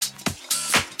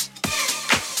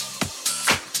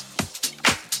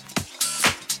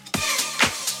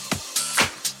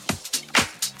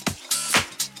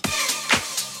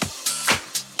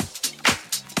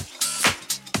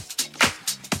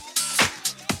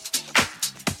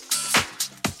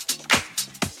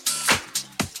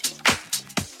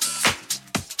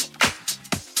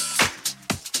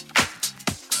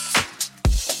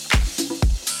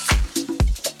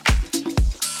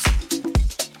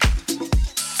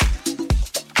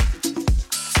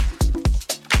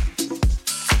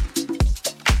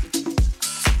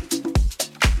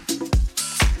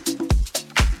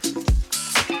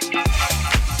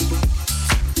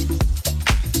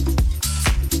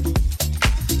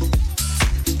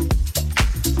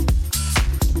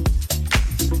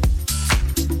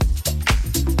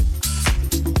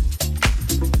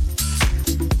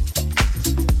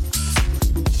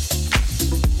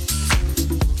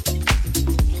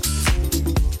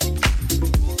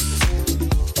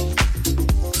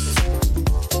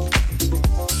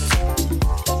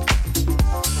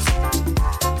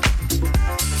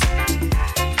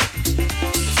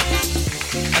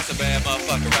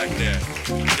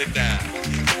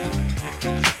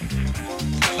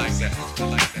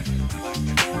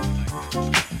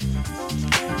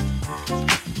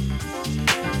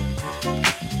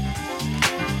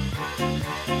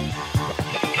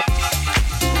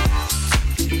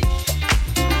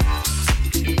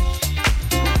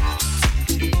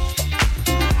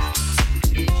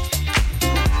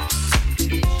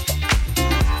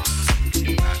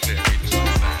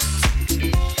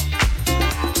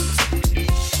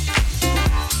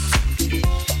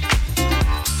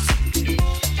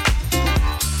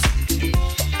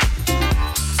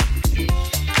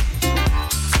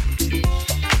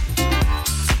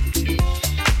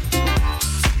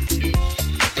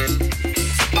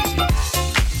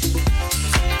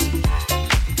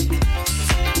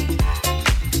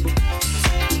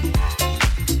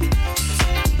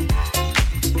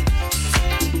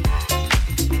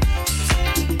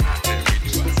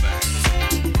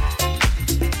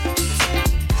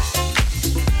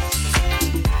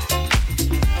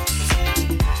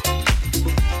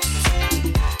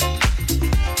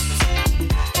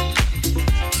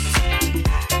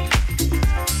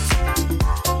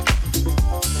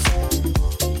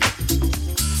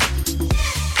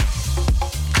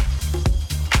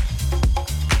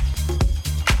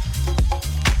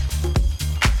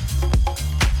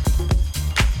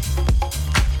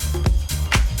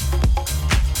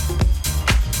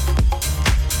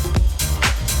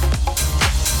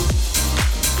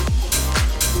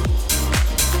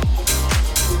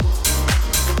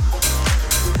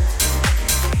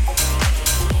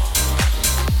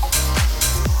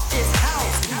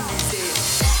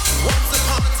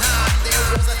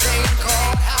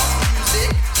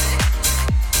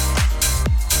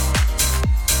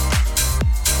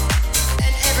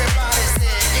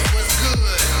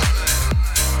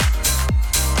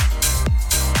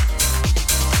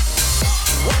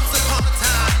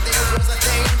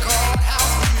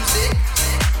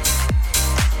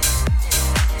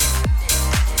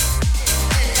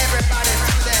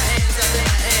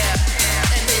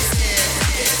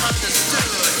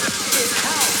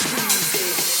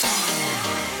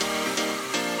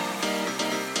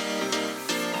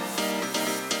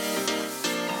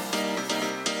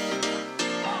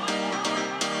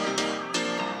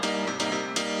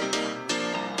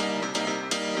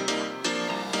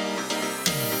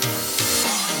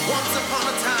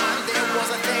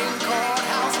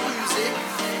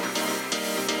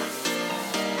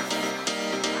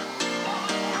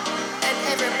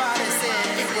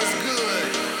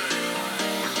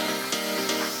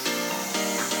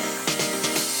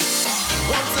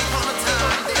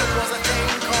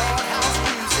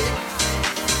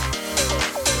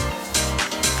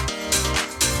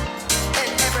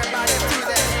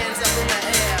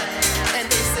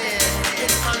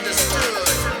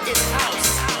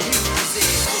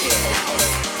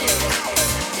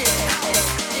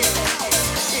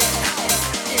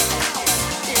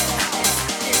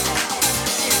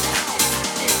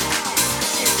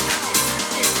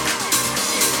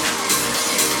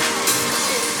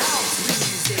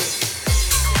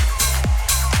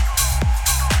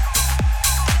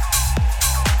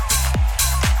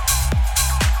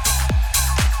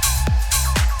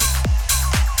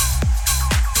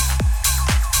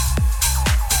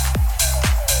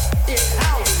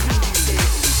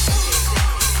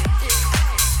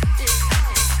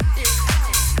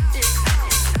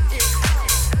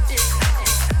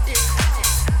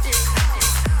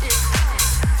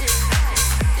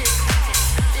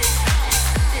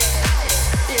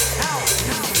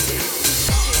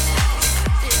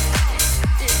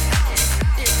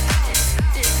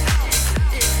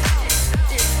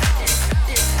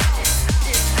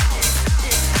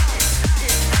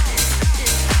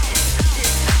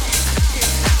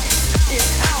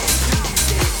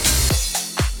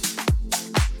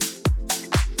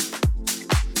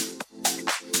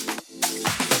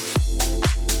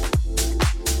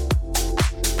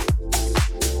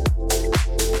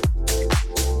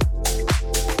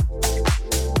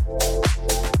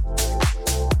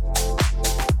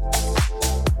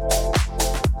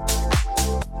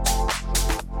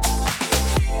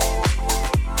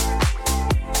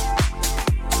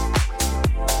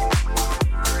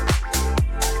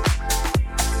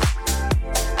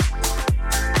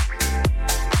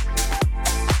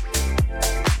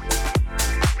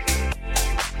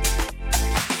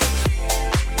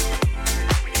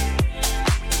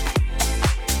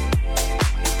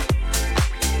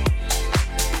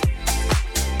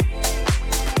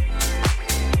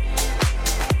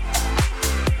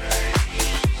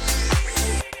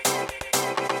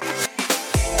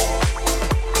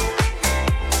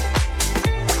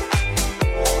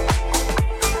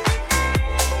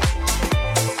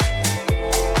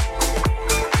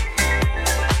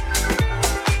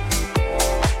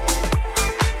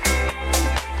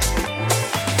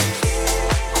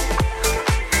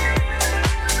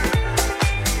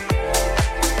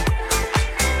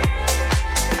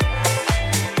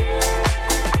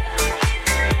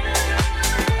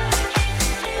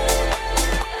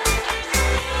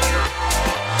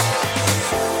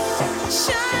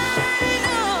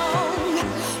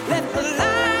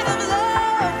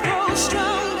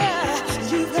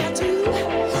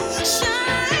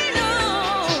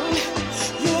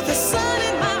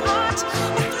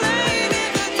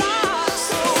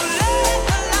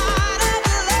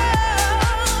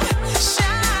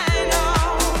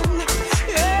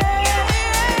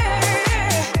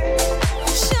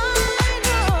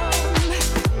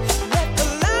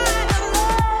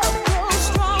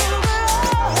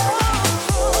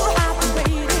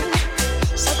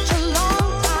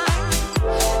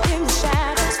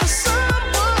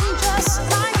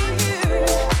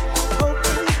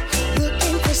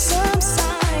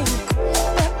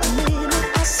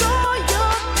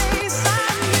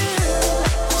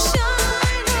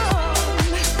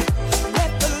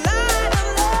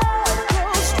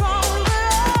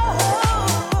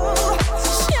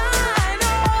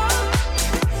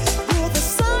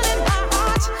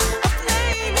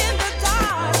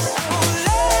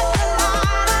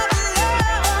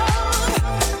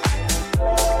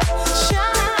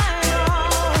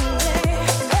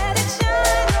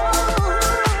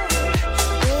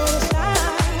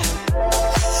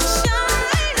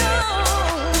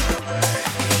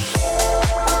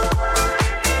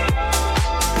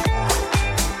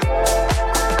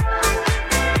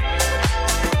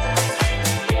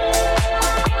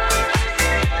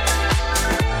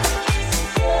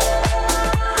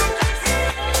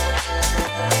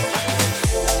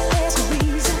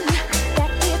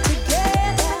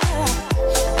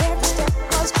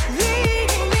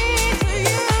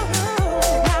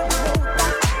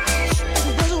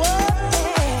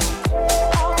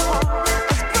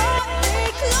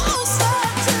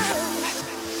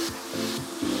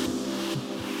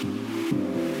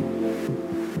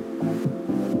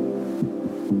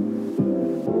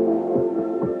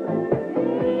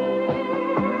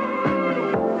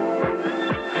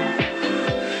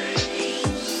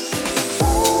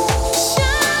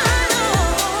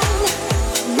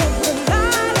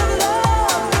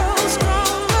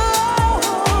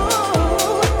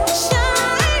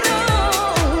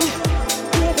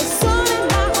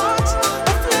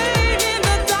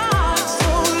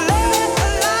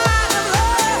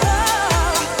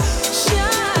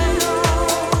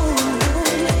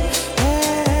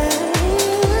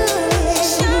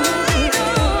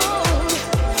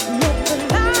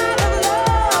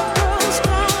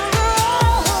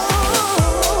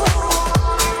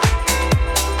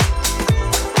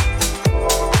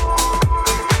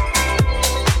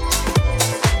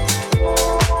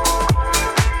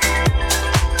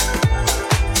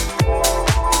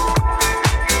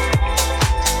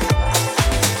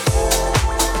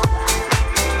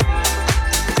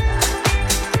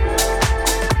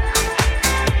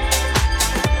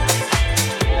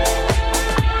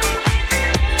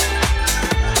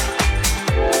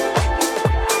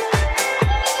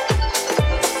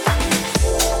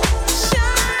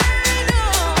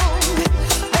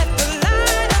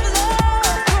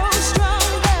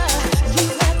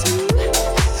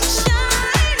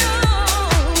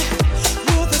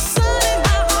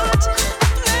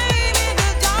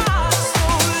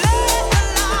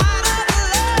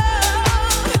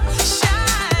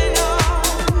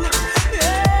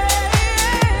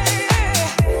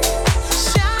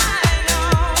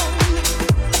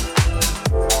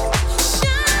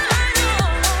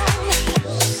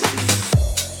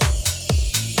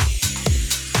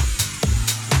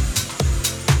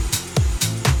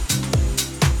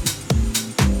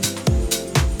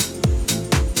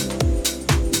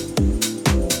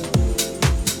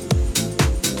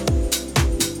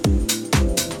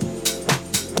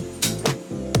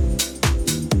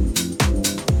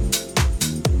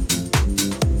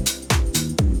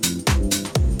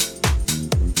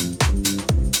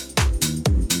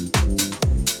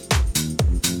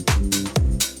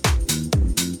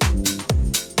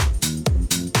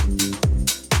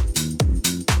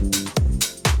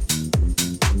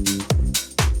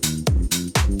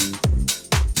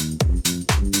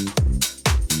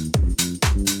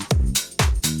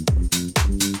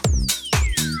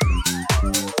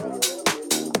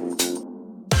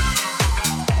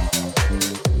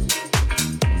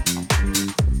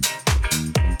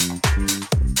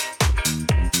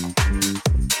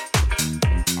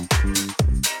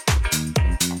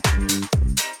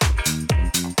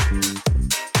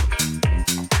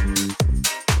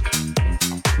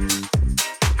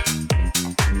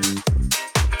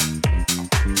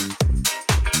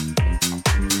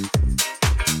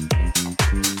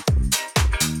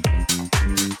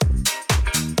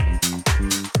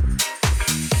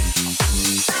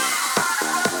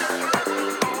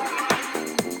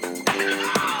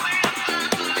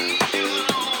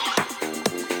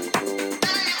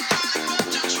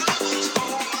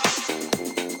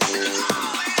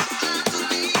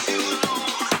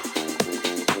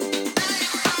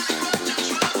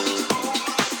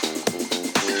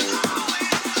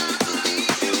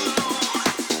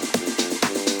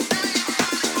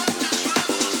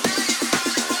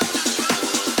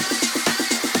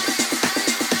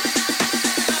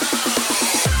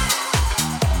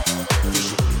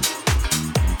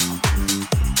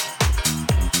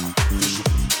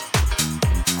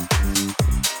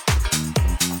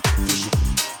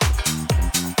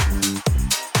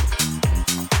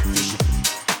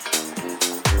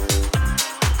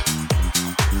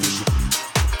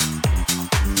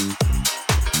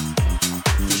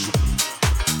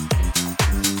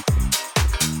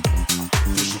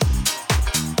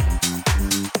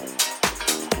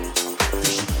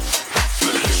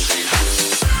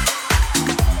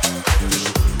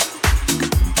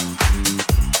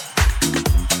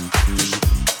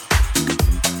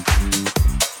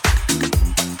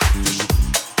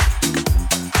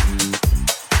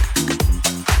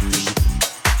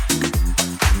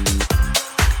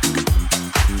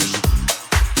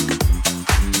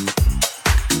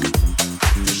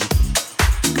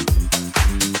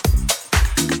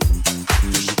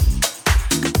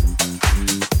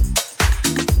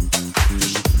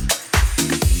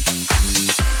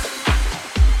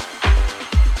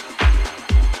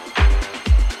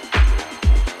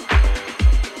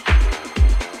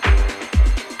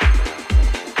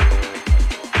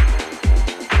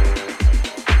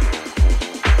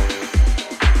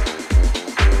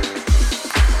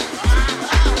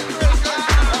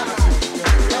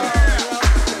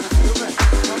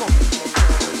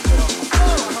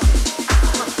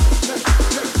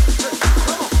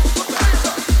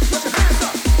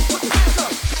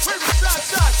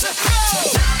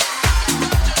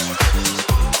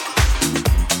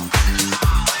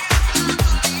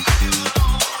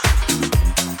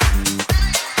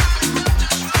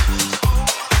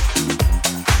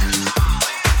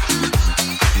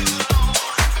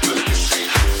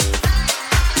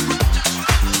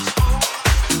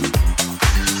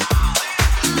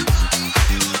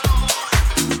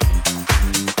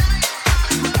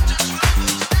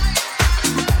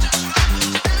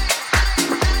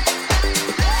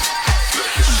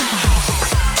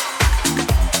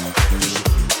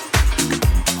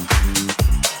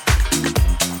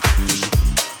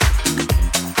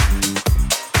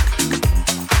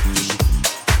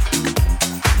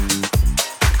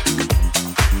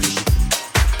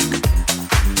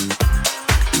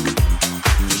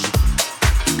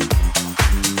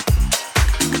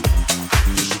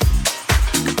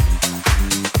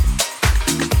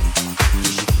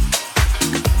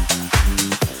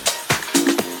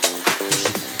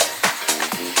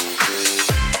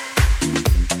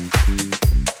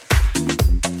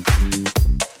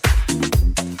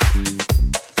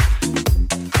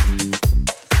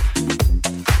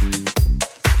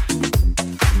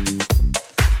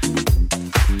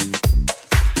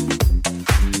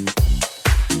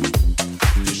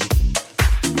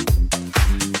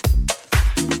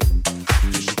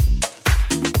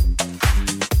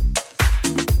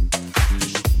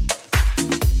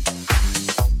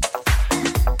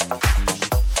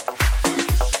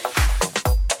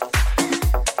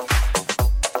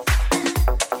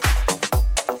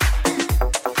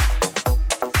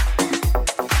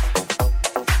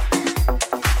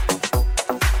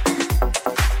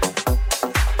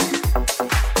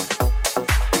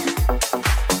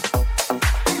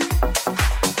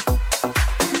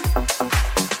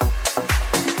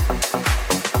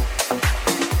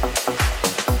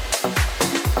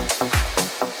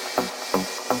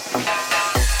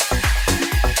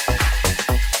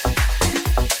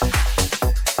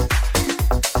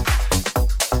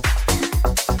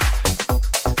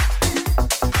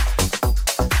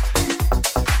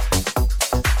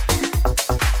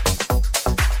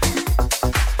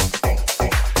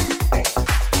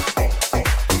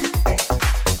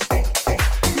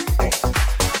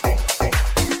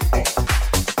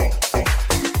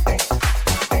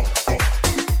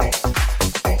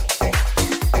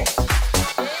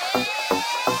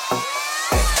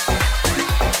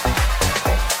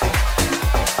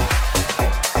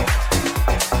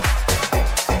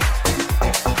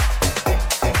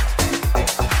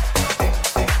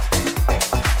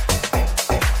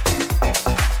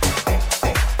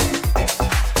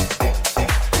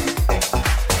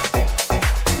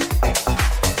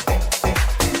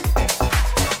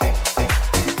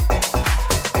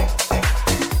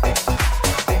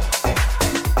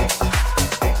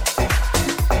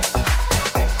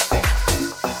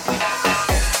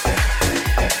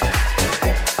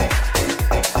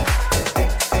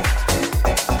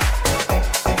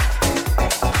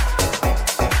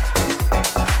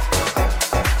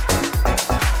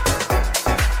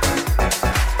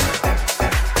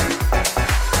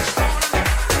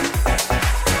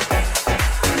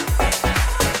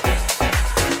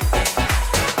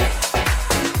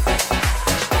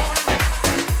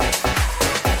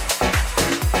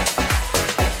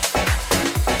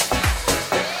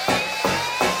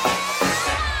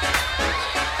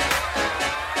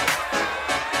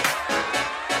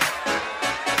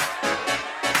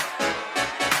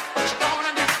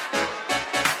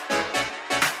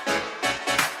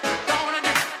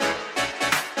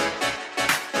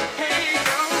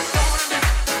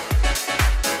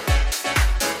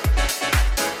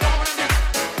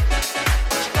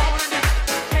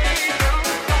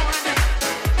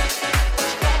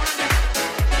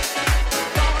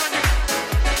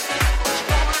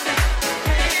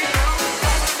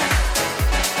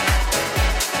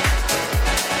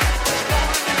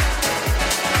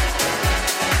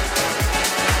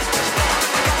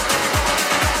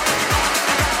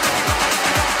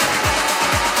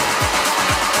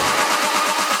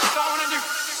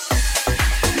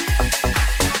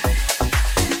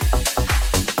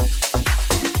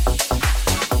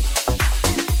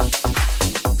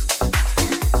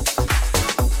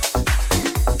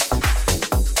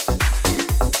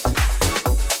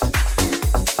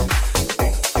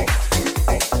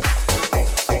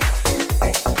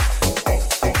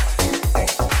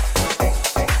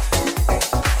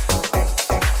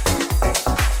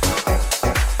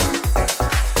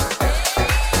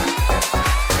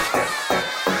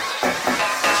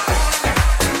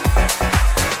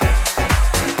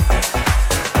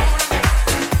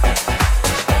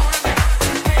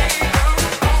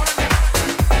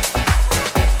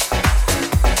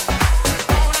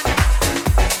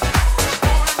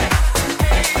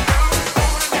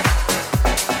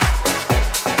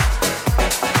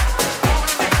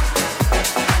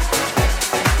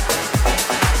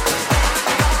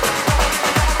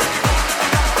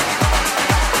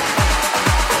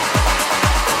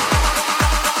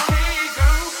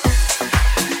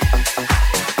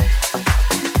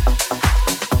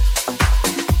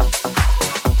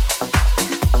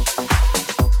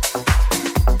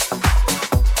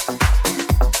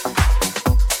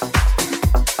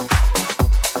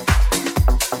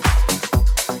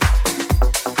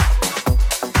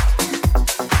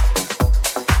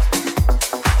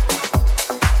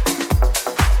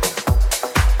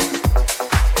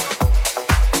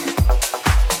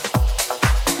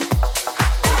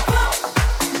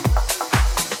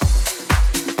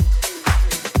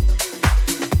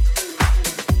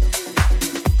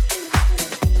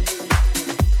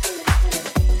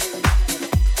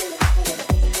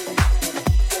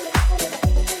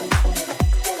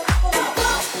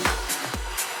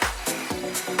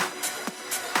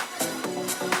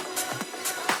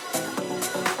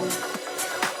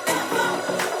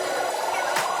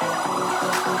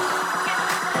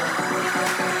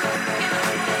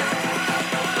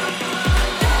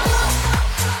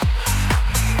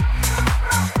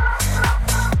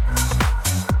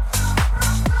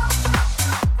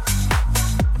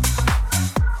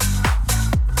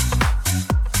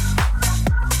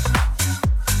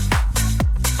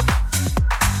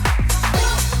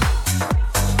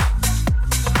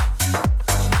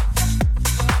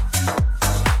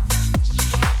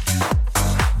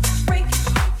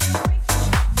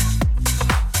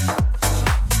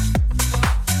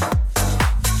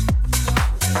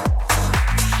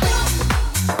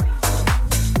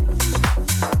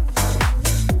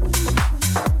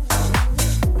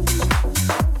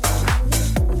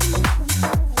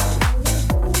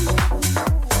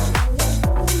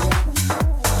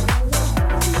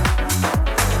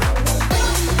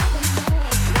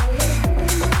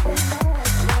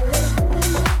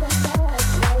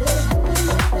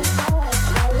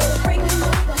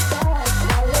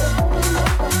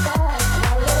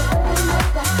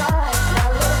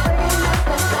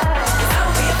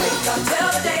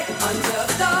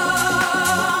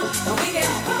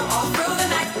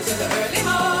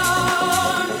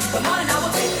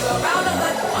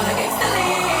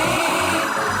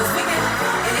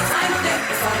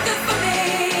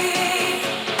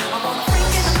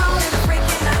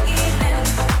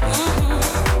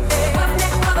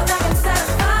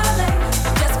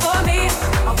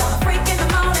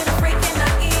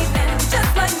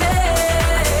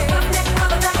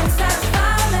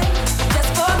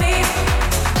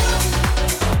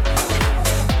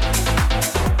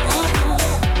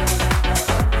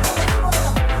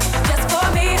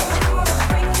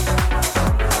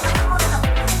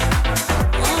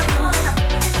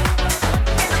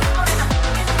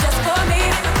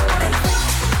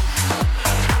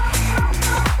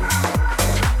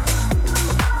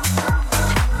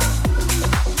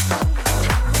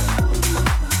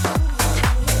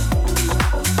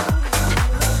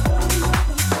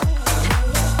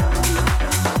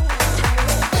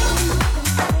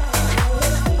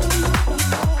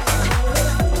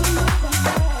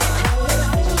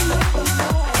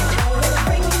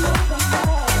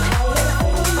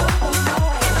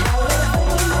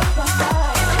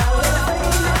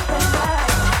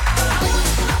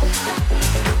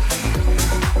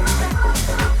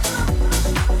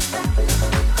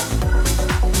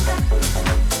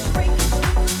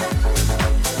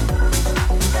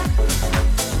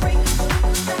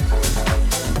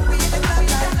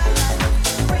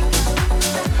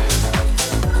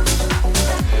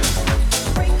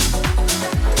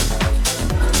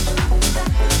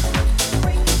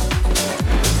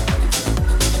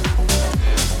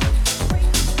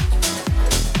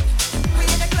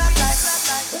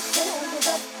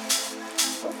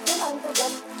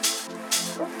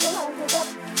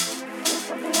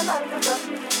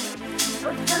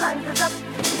lighters up.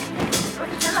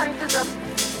 Put your lighters up.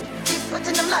 Keep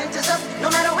putting them lighters up. No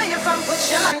matter where you're from, put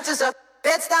your lighters up.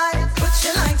 Bed-Stuy, put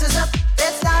your lighters up.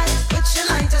 Bed-Stuy, put your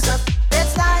lighters up.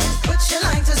 Bed-Stuy, put your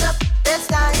lighters up.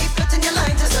 Bed-Stuy, keep putting your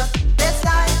lighters up.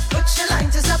 Bed-Stuy, put your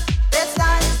lighters up.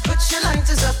 Bed-Stuy, put your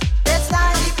lighters up.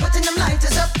 Bed-Stuy, keep putting them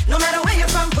lighters up. No matter where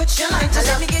you're from, put your lighters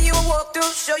up. Let me give you a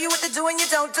walkthrough, show you what to do and you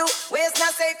don't do. Where it's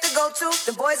not safe to go to.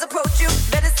 The boys approach you,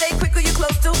 better stay quick who you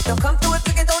close to. Don't come through if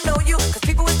you don't know you, cause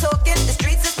people is talking, the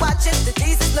streets is watching, the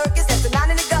D's is lurking, that's the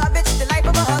nine in the garbage, the life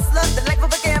of a hustler, the life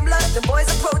of a gambler. The boys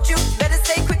approach you, better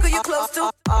stay quick who you close to.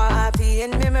 R.I.P.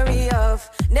 in memory of,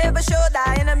 never show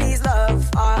thy enemies love.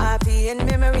 R.I.P. in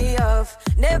memory of,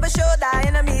 never show thy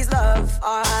enemies love.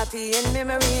 R.I.P. in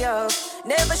memory of,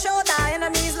 never show thy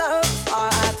enemies love.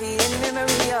 R.I.P. in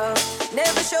memory of,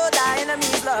 never show thy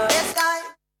enemies love. Bed-Stuy,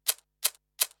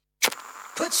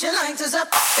 put your lighters up.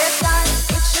 Bed-Stuy,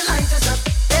 put your lighters up.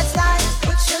 Bed-Stuy,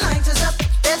 put your lighters up.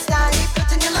 Bed-Stuy, keep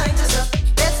putting your lighters up.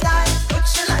 Bed-Stuy, put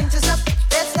your lighters up.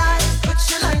 Bed-Stuy, put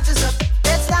your lighters up.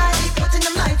 Bed-Stuy, keep putting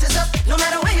them lighters up. No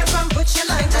matter where you're from, put your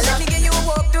lighters up. Let me give you a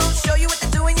walkthrough, show you what to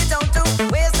do and you don't do.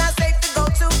 Where it's not safe to go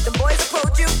to. The boys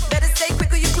approach you, better stay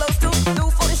quick who you close to.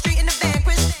 Through Fulton Street in the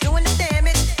Vanquish, doing the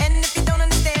damage. And if you don't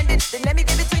understand it, then let me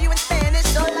give it to you in Spanish.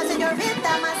 Soy la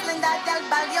señorita más linda del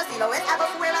barrio. Si lo ves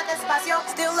afuera despacio.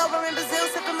 Still over in Brazil,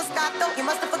 sipping Moscato. You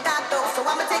must have forgot though, so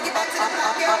I'ma take you back to the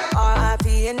block, yeah.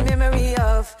 R.I.P. in memory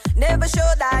of, never show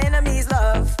thy enemies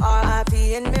love.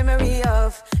 R.I.P. in memory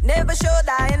of, never show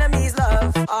thy enemies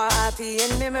love. R.I.P.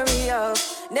 in memory of,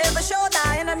 never show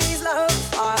thy enemies love.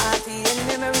 R.I.P. in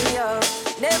memory of,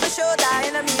 never show thy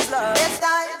enemies love.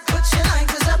 Bed-Stuy, put your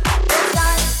lighters up.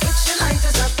 Bed-Stuy, put your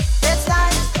lighters up.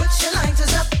 Bed-Stuy, put your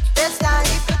lighters up. Bed-Stuy,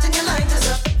 keep putting your lighters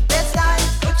up. Bed-Stuy,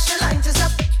 put your lighters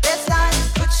up. Bed-Stuy,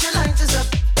 put your lighters up.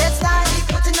 Bed-Stuy, keep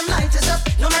putting them lighters up.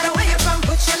 No matter where you're from,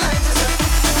 put your lighters up.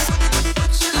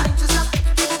 Put your lighters up.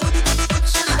 Put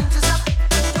your lighters up.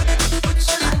 Put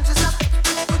your lighters up.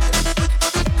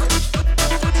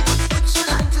 Put your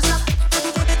lighters up.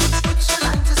 Put your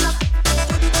lighters up.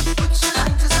 Put your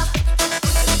lighters up.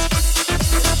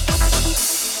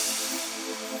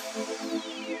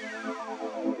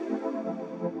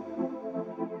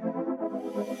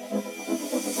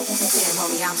 Damn,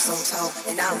 homie, I'm so tall,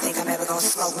 and I don't think I'm ever gonna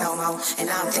smoke no more, and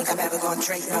I don't think I'm ever gonna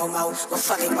drink no more. Well,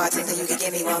 fuck it, bartender, you can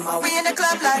give me one more. We in the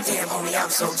club like Damn, homie, I'm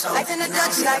so tall, Life in the and I don't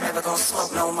Dutch think like I'm ever gonna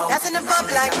smoke no more. That's in the And pub I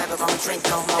don't like think I'm ever gonna drink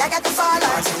no more. Back at the bar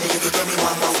like Bartender, you can give me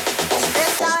one more.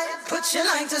 Bed-Stuy, put your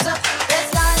lighters up.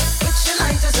 Bed-Stuy, put your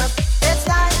lighters up.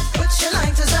 Bed-Stuy, put your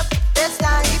lighters up.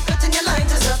 Bed-Stuy, keep putting your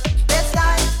lighters up.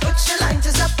 Bed-Stuy, put your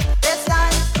lighters up.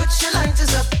 Bed-Stuy, put your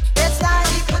lighters up. Bed-Stuy,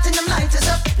 keep putting them lighters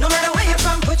up. No matter where you're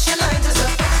from, put your lighters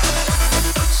up.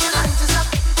 Put your lighters up.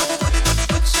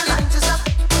 Put your lighters up.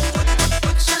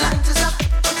 Put your lighters up.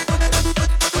 Put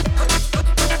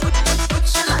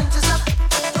your lighters up.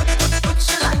 Put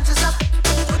your lighters up.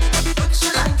 Put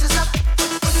your lighters up.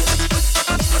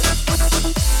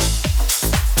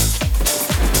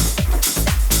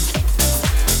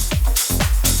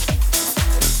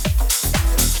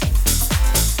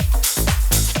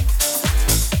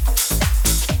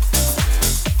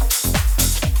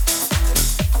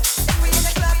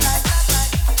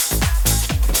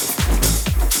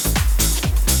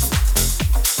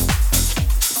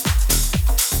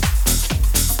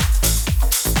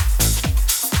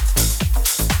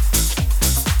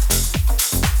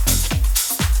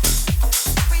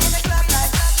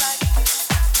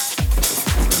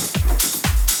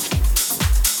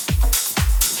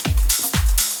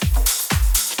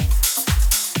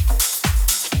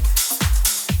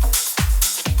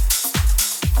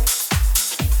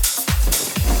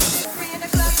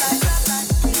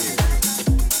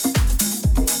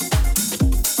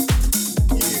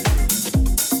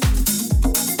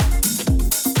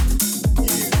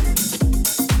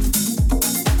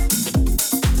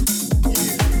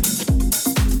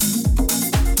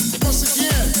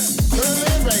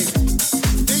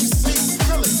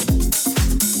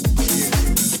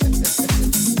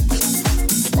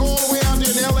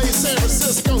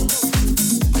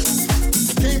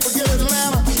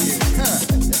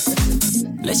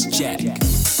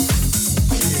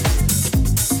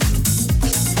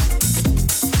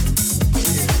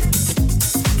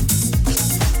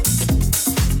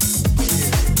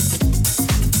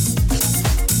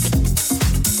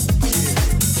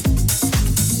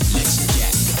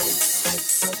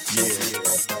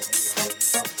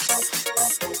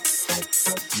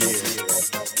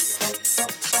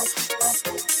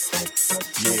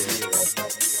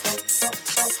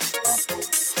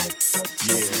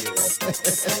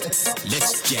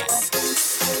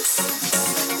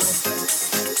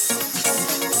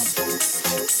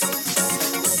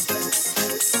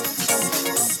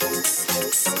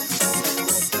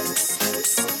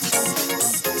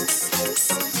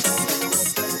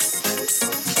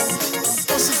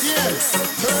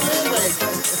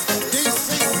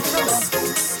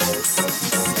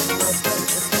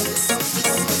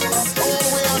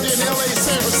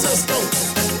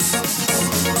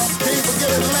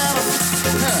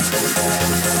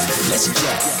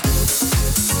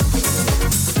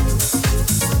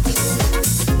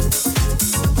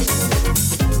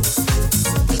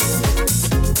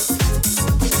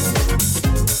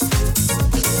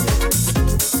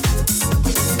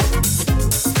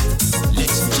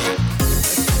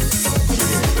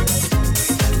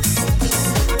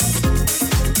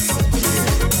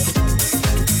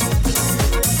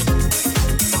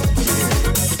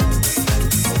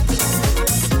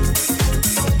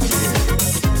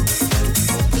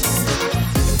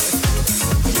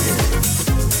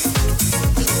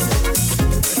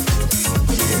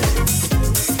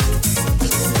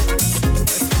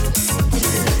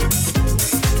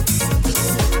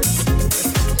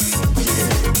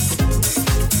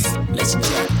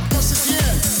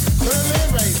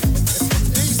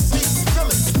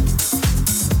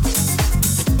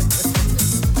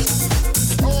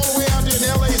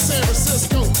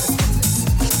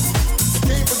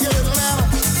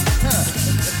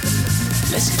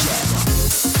 Let's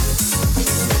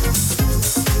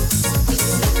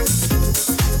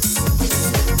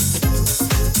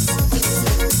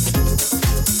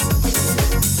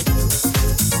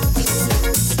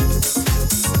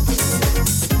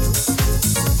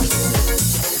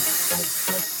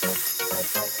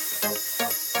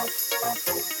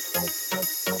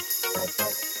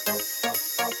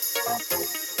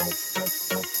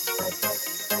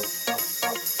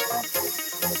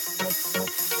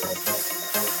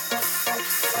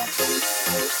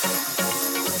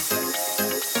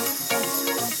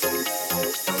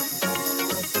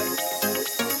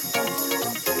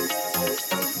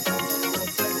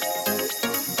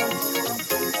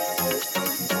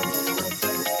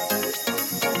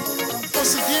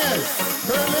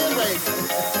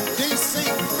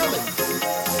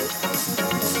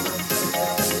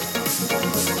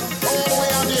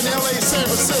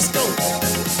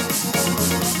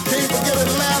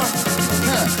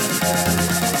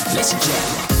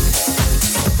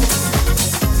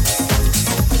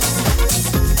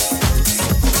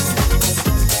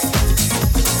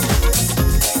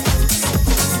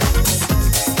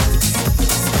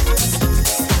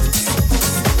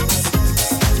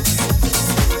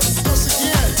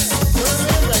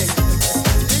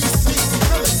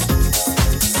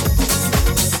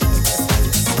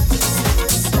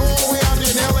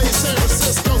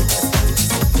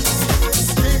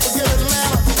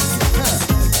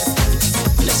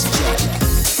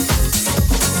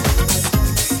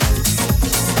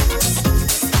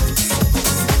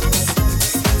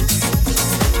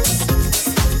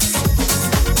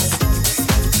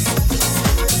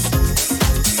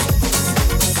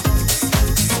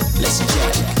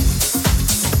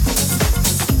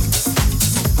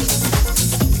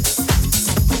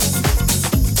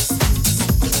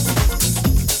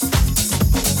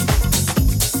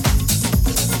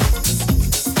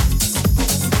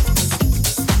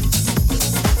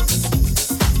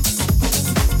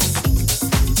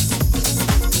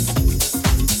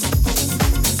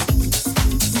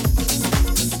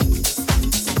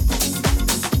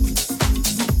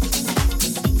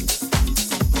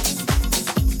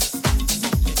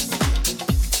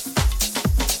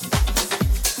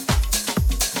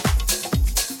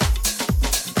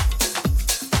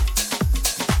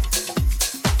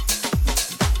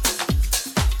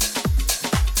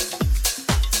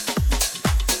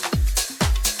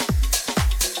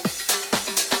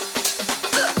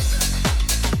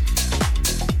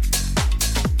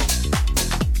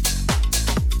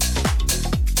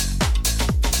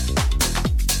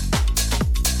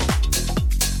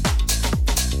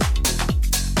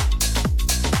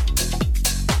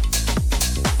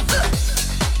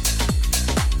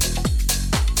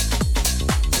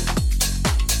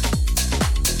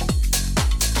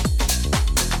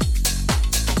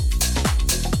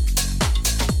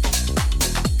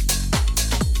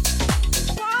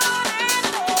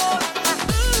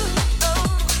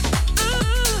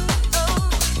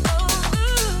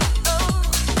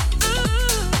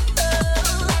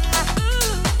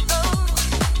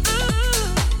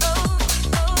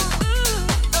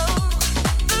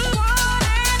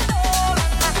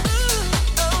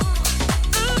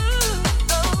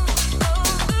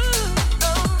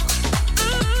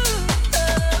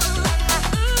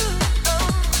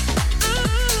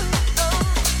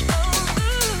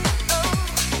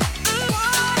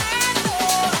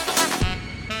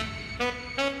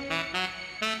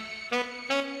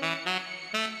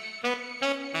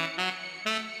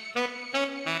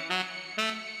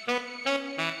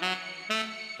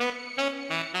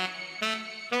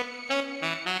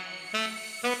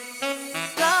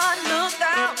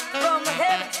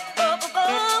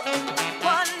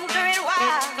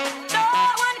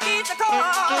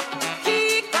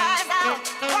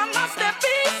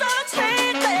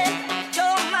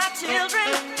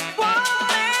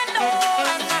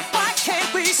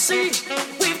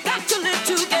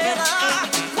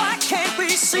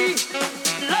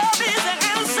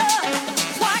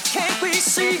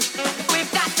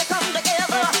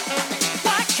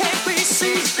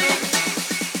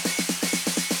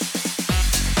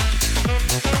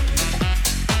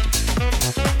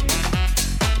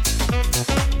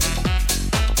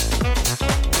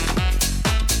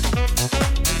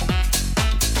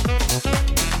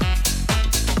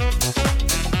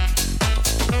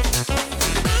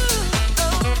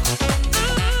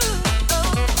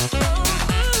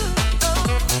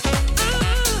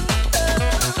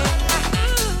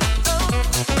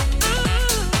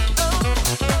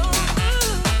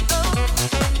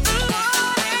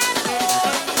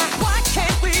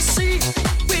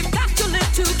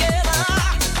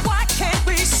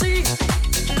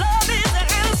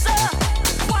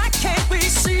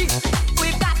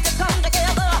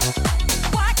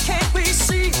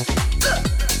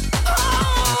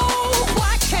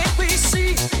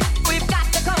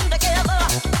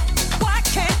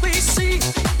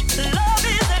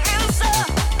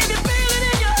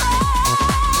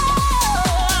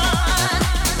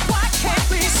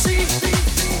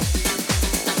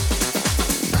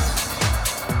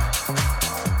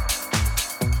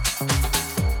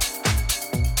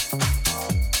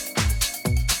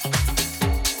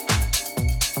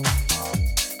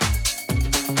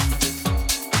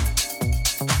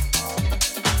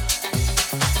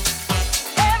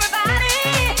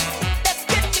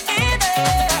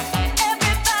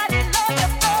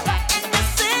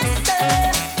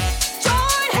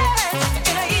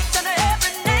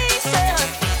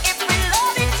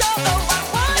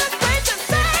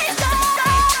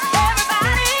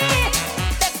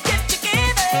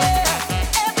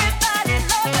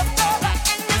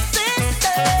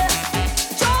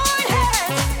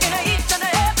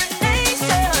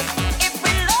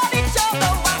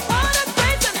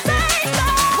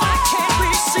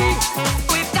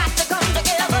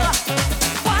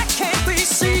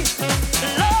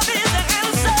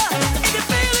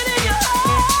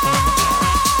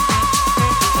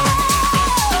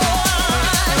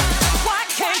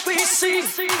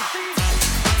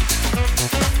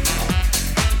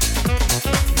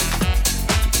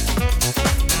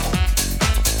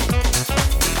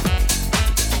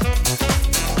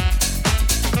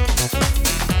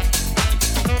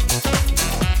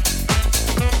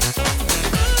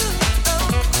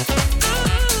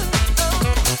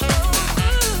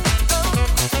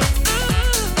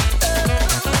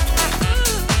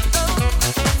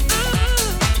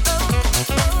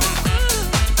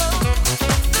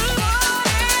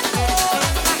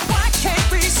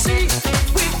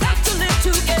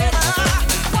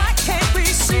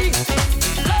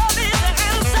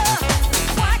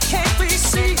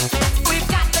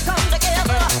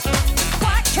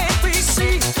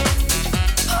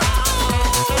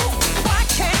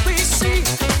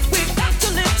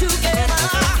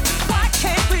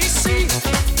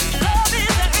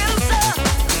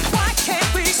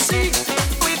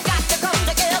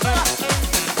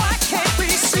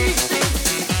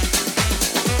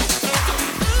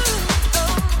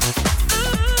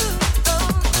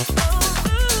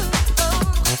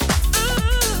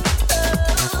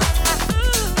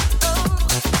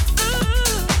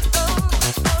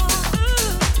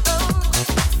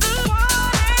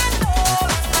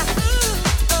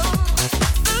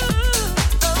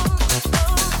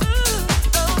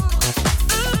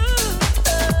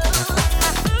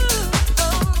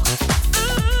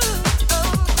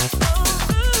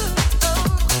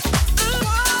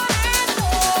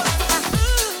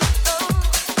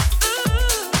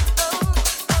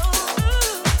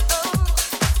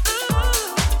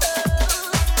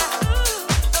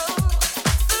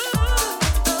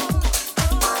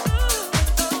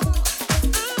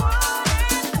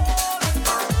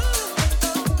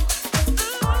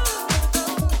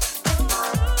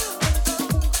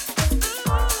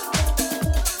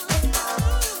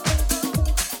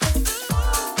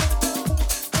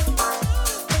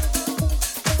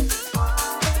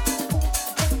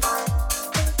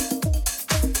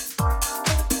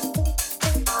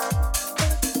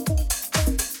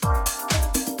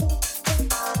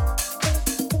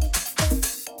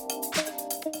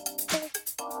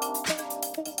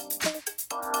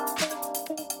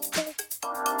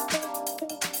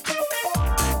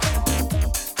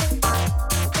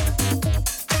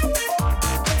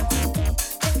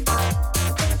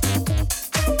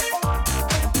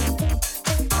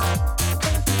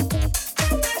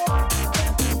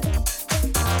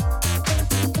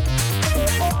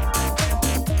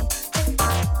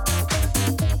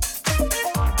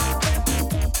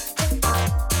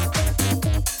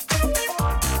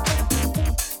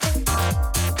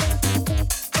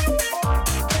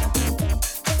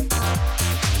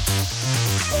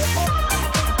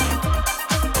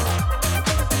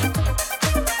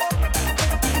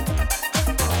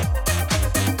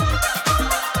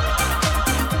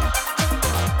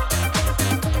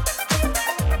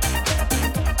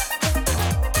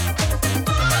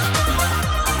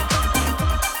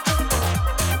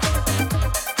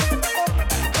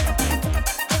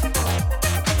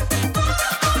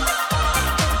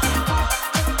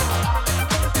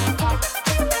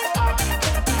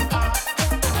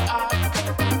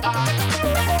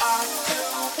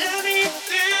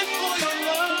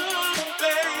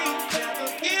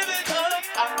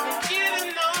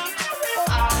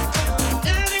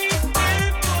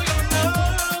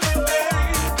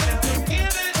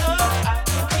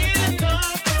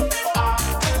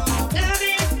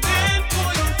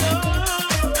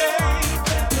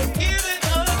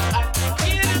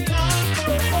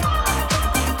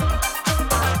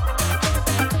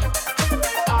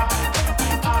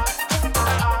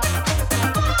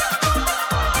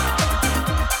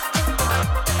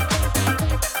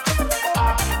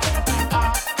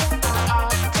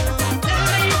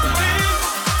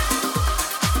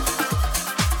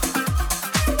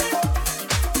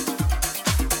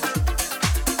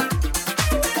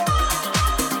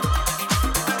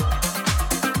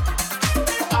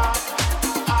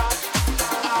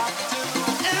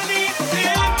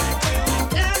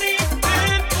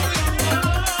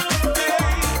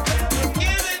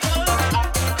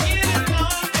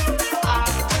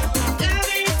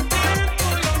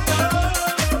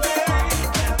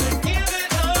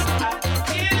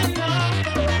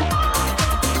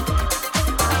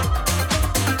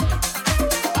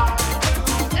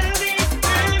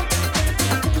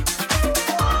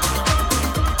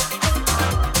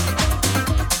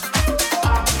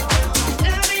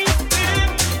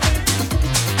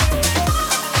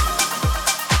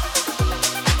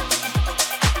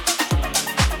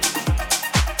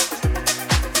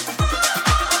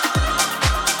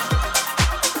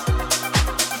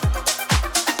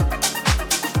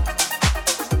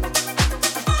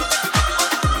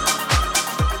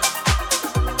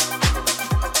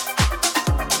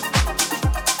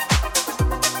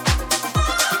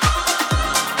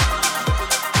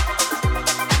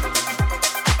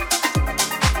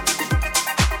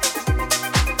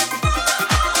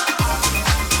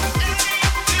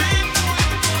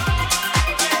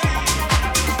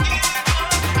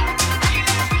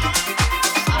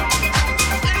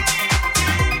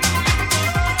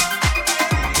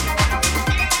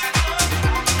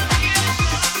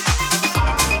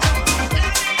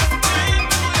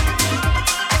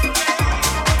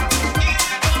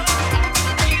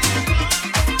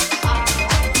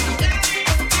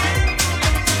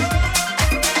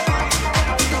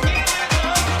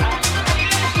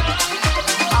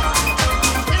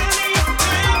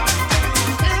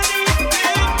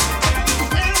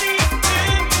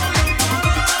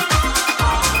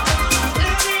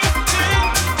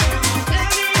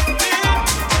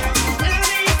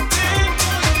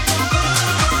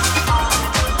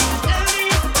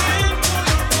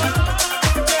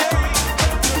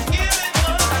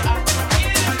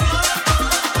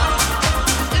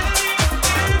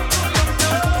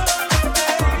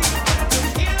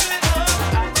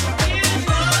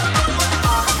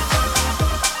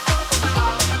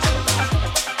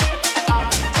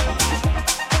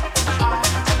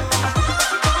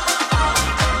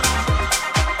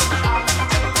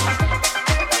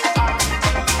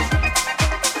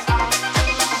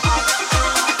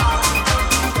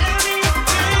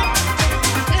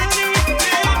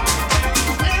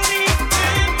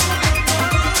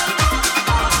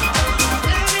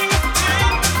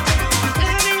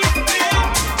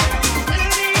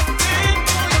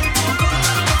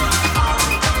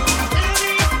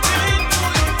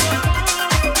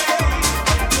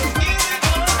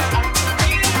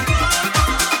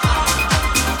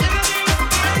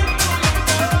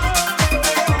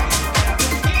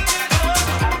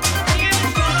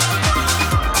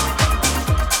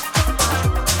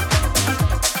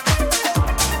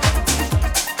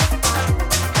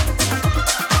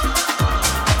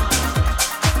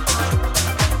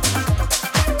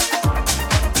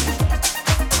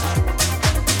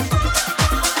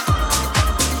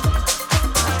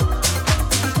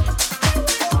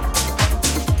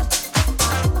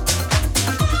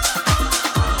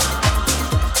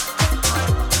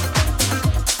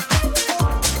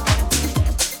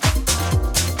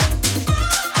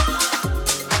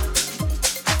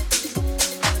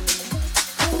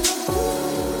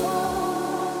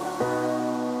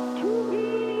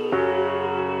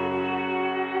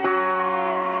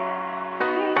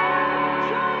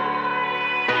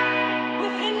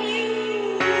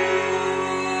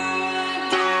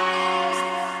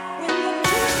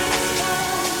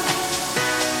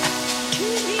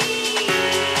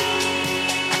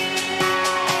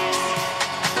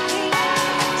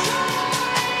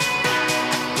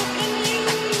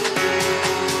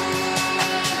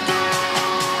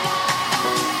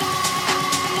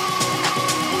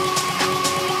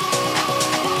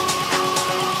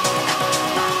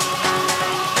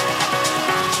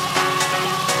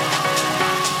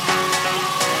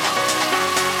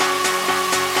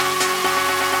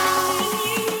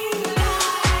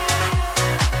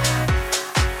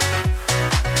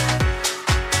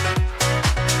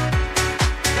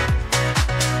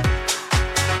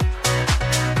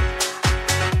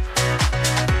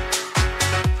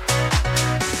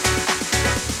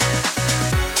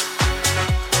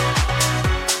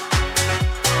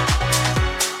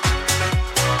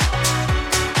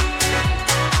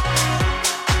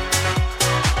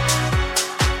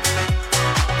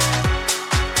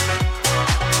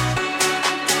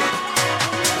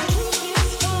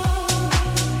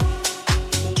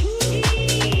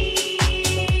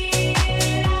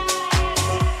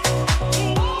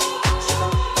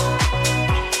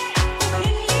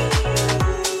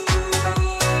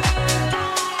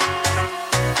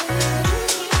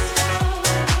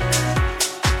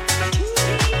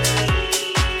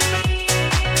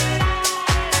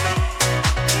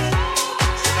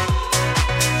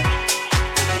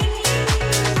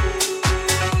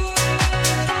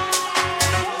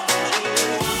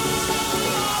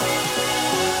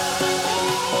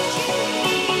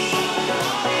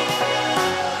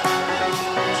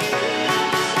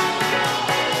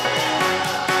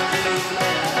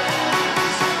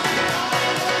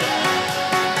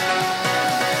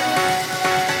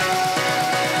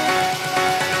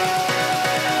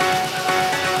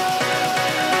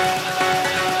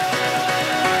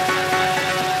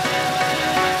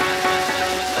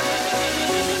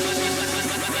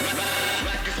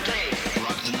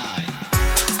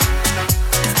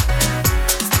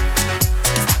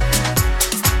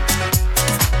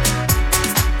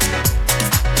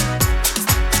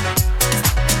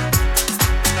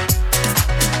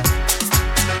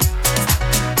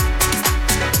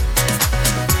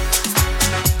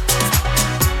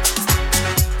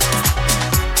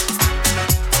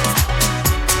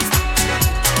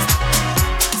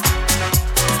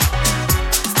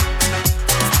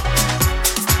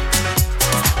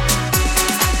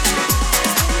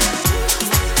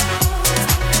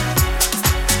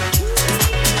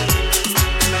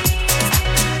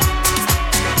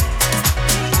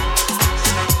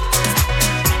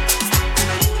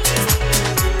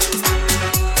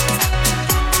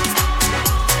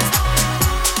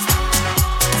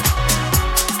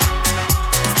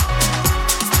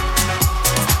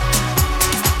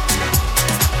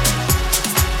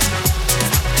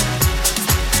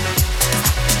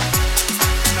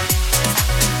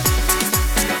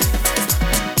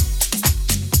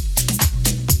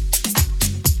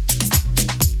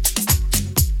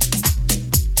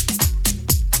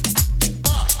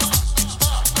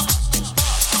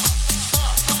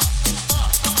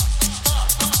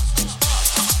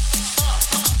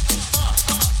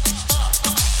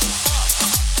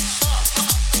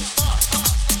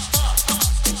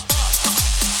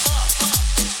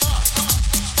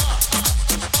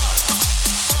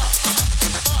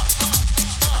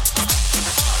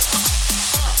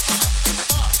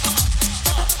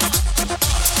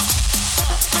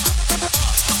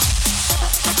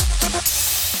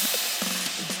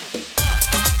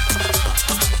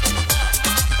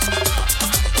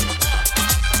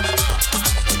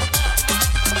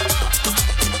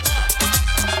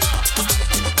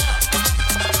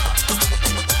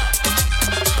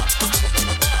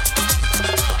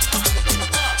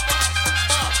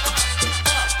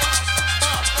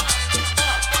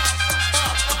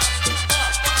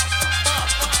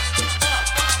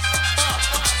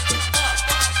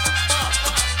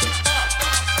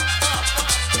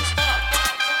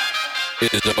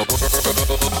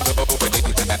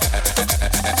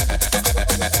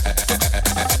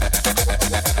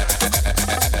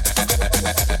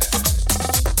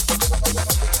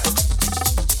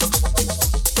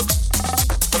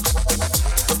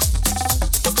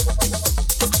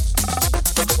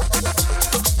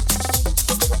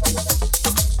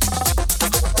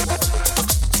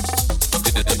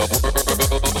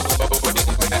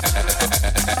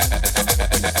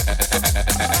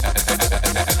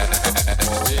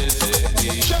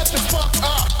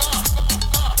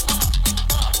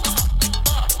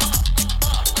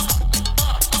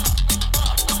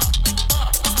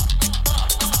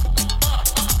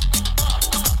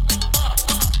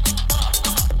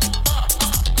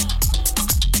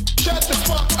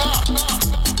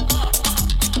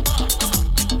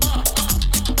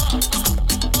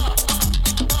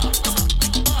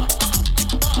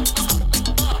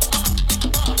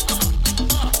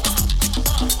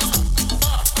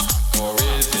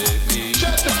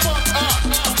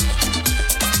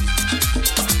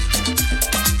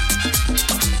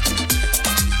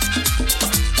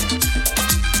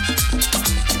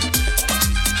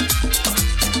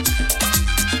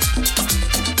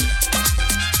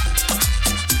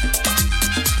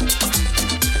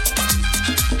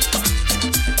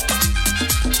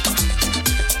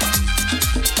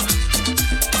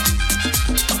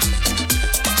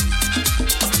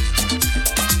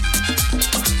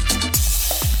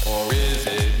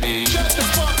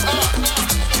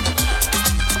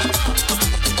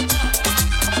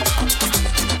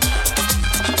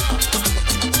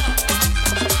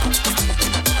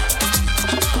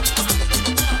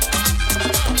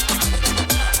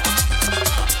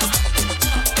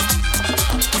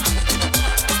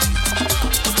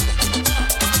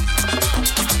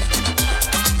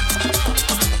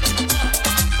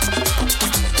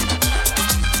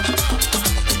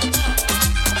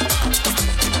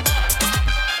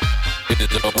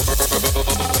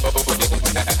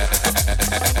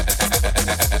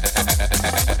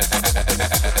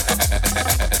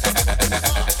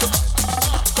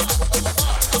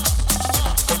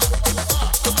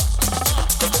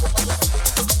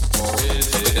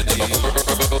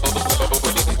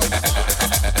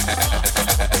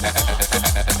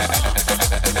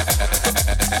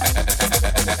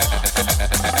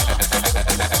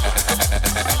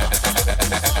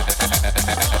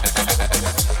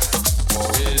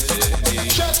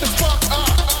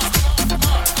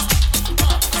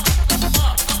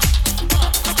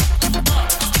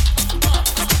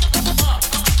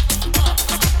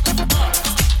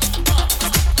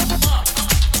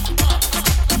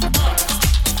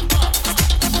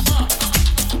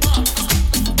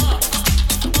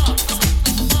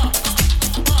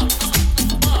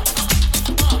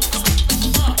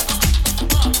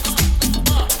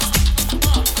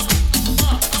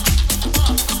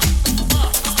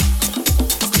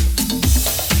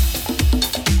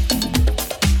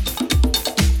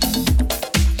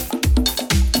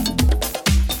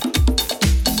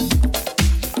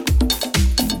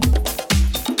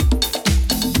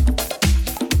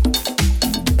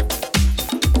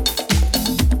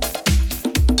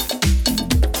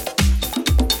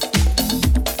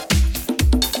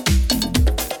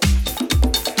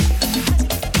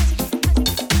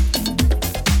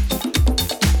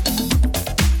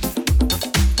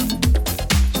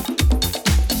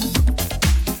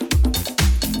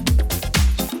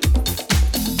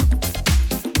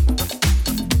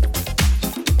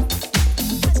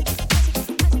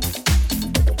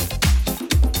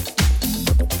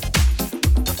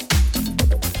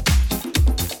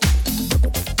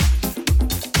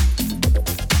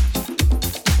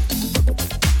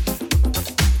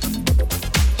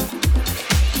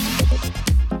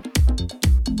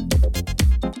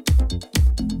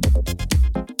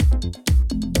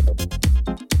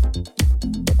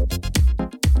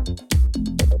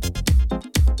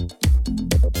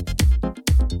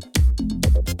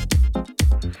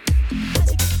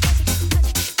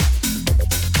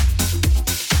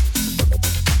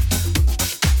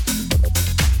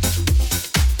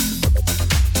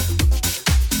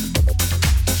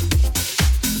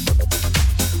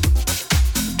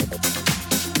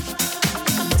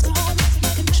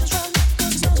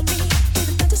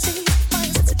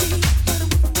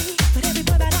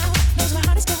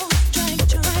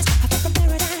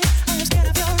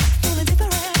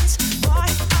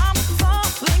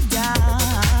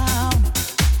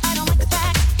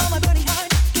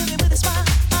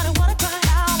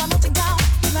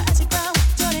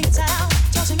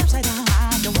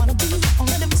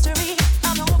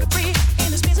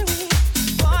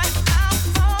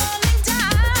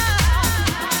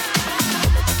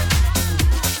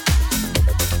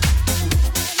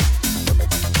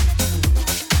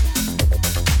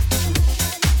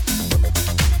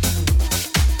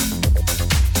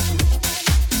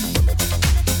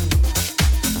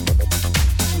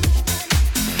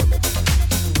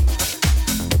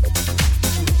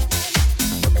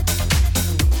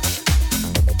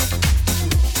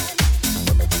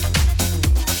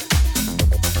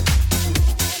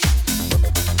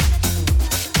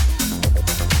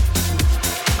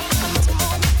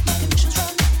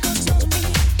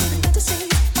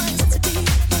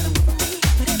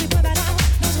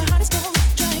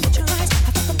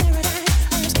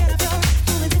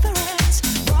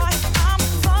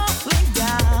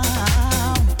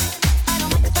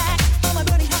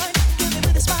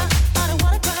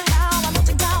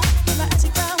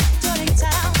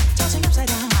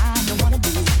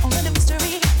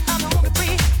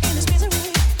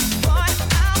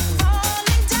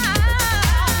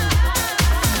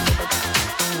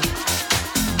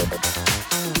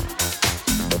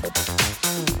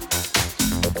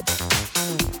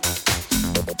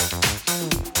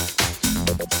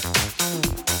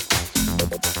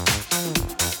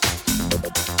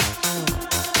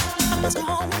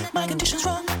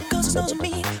just knows of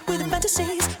me with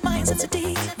fantasies, my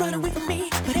intensity, run away from me.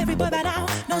 But every boy by now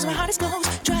knows my heart is closed.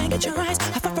 Try and get your eyes,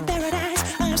 I far from paradise.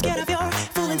 I am scared of your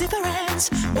full indifference.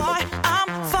 Boy, I'm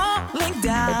falling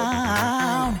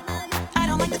down. I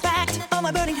don't like the fact of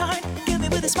my burning heart. Give me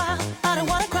with a smile, I don't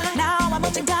wanna cry. Now I'm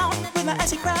melting down with my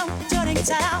icy crown, turning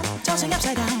inside out, tossing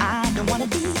upside down. I don't wanna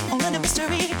be all in the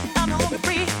mystery. I'm no longer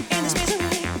free in this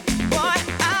misery. Boy,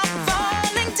 I'm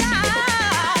falling down.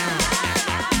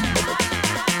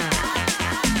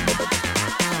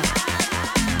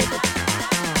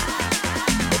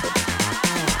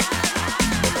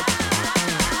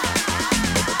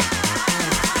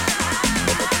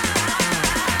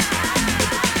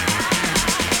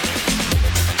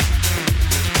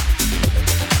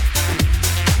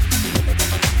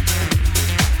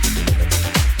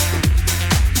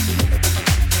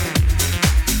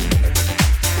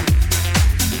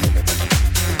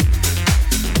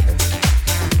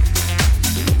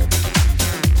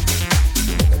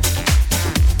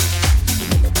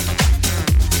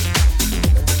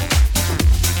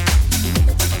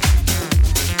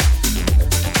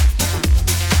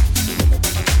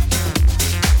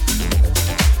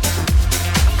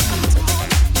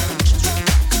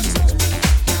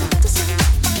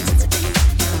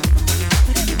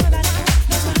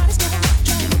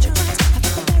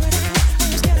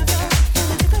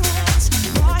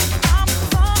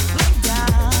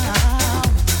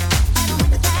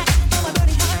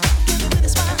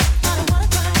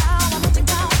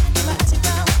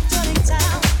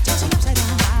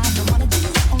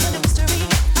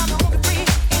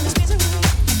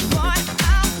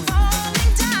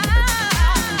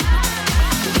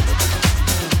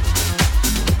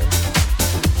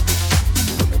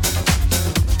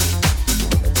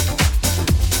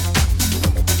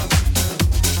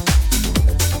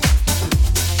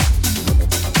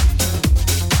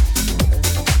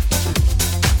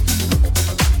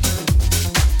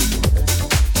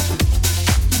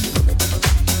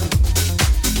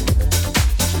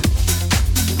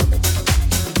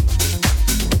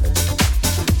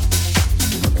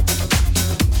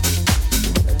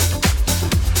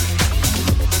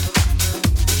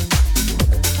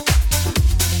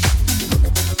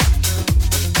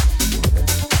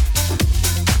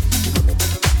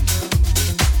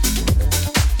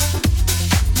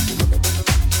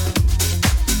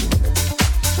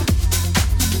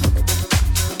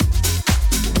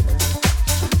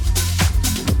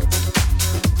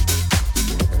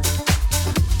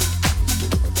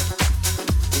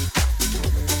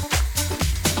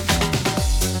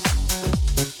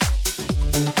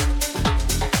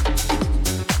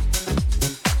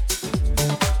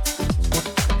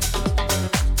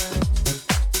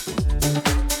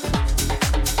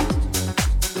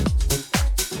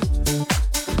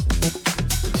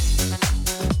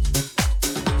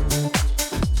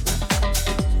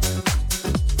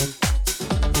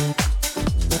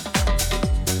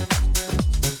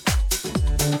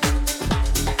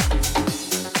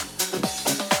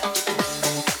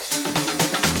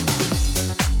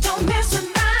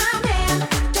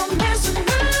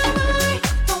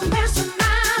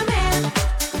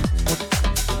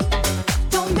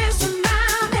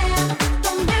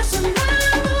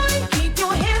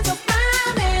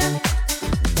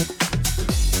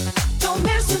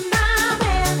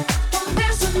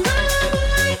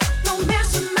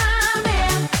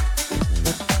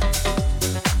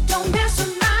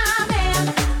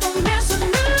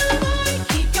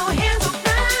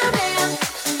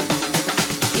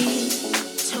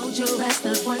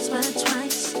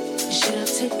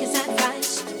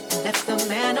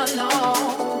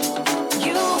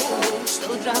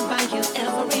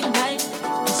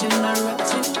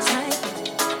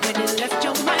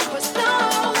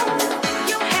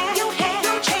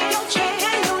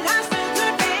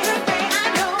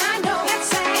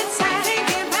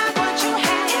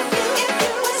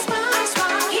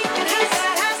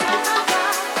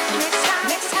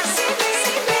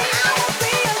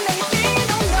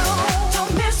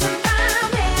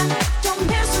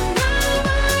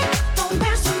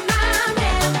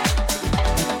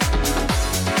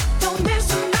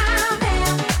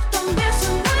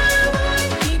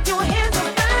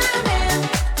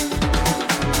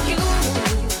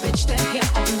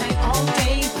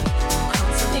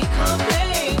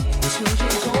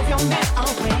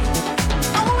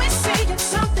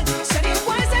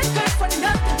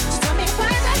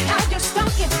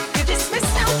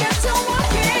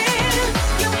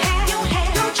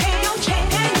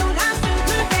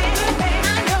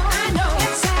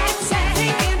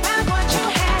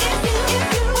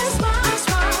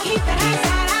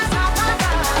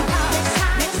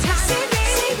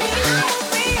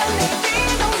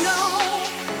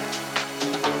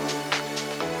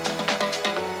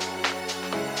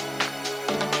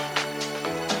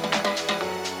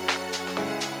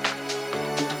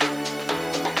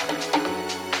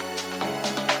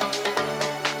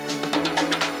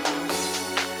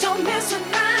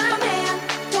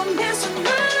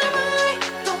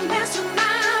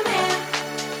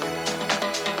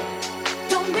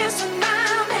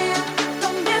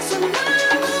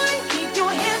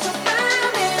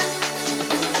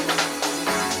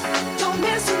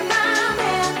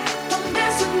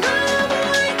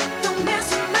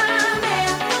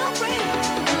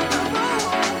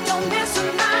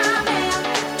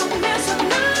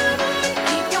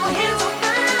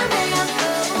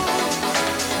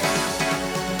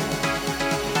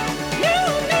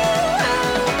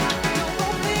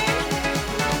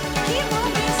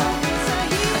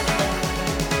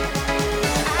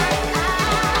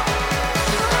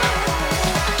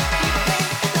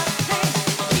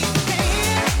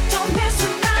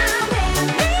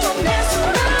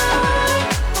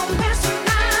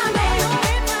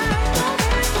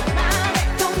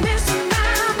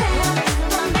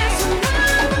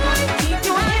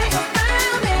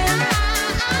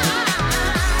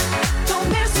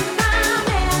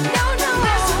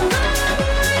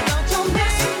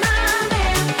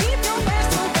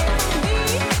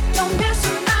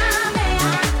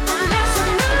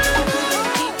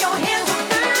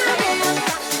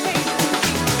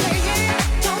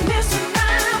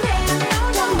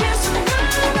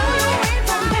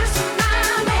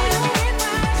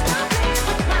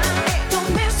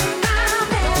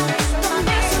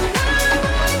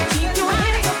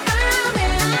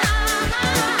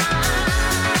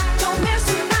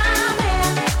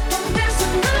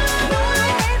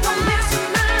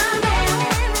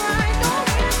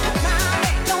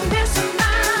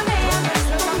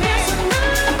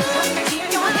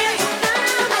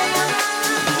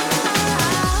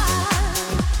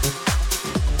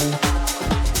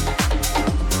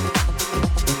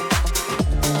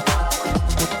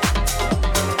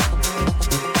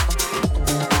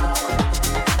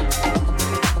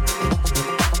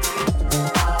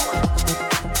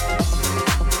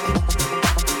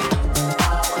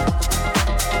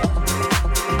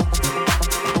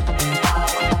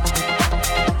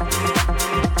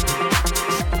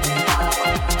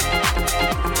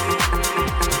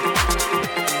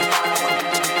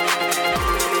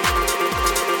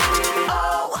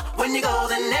 When you go,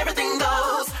 then everything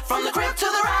goes. From the crib to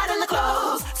the ride and the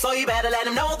clothes. So you better let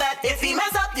him know that if he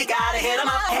mess up, you gotta hit him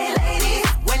up. Hey ladies,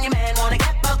 when your man wanna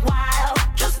get buck wild,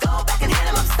 just go back and hit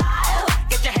him up style.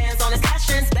 Get your hands on his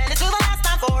cash and spend it to the last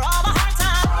time for all the hard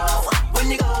times. When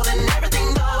you go, then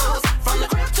everything goes. From the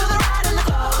crib to the ride and the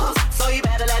clothes. So you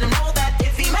better let him know that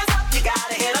if he mess up, you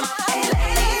gotta hit him up. Hey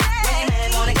ladies, when your man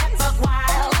wanna get buck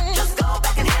wild, just go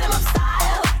back and hit him up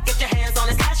style. Get your hands on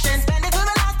his cash and spend it to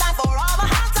the last time for all the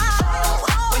hard times.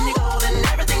 When you go, then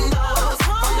everything goes.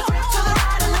 From the crib to the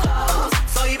ride and the clothes.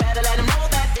 So you better let him know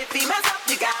that if he mess up,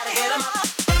 you gotta hit him up.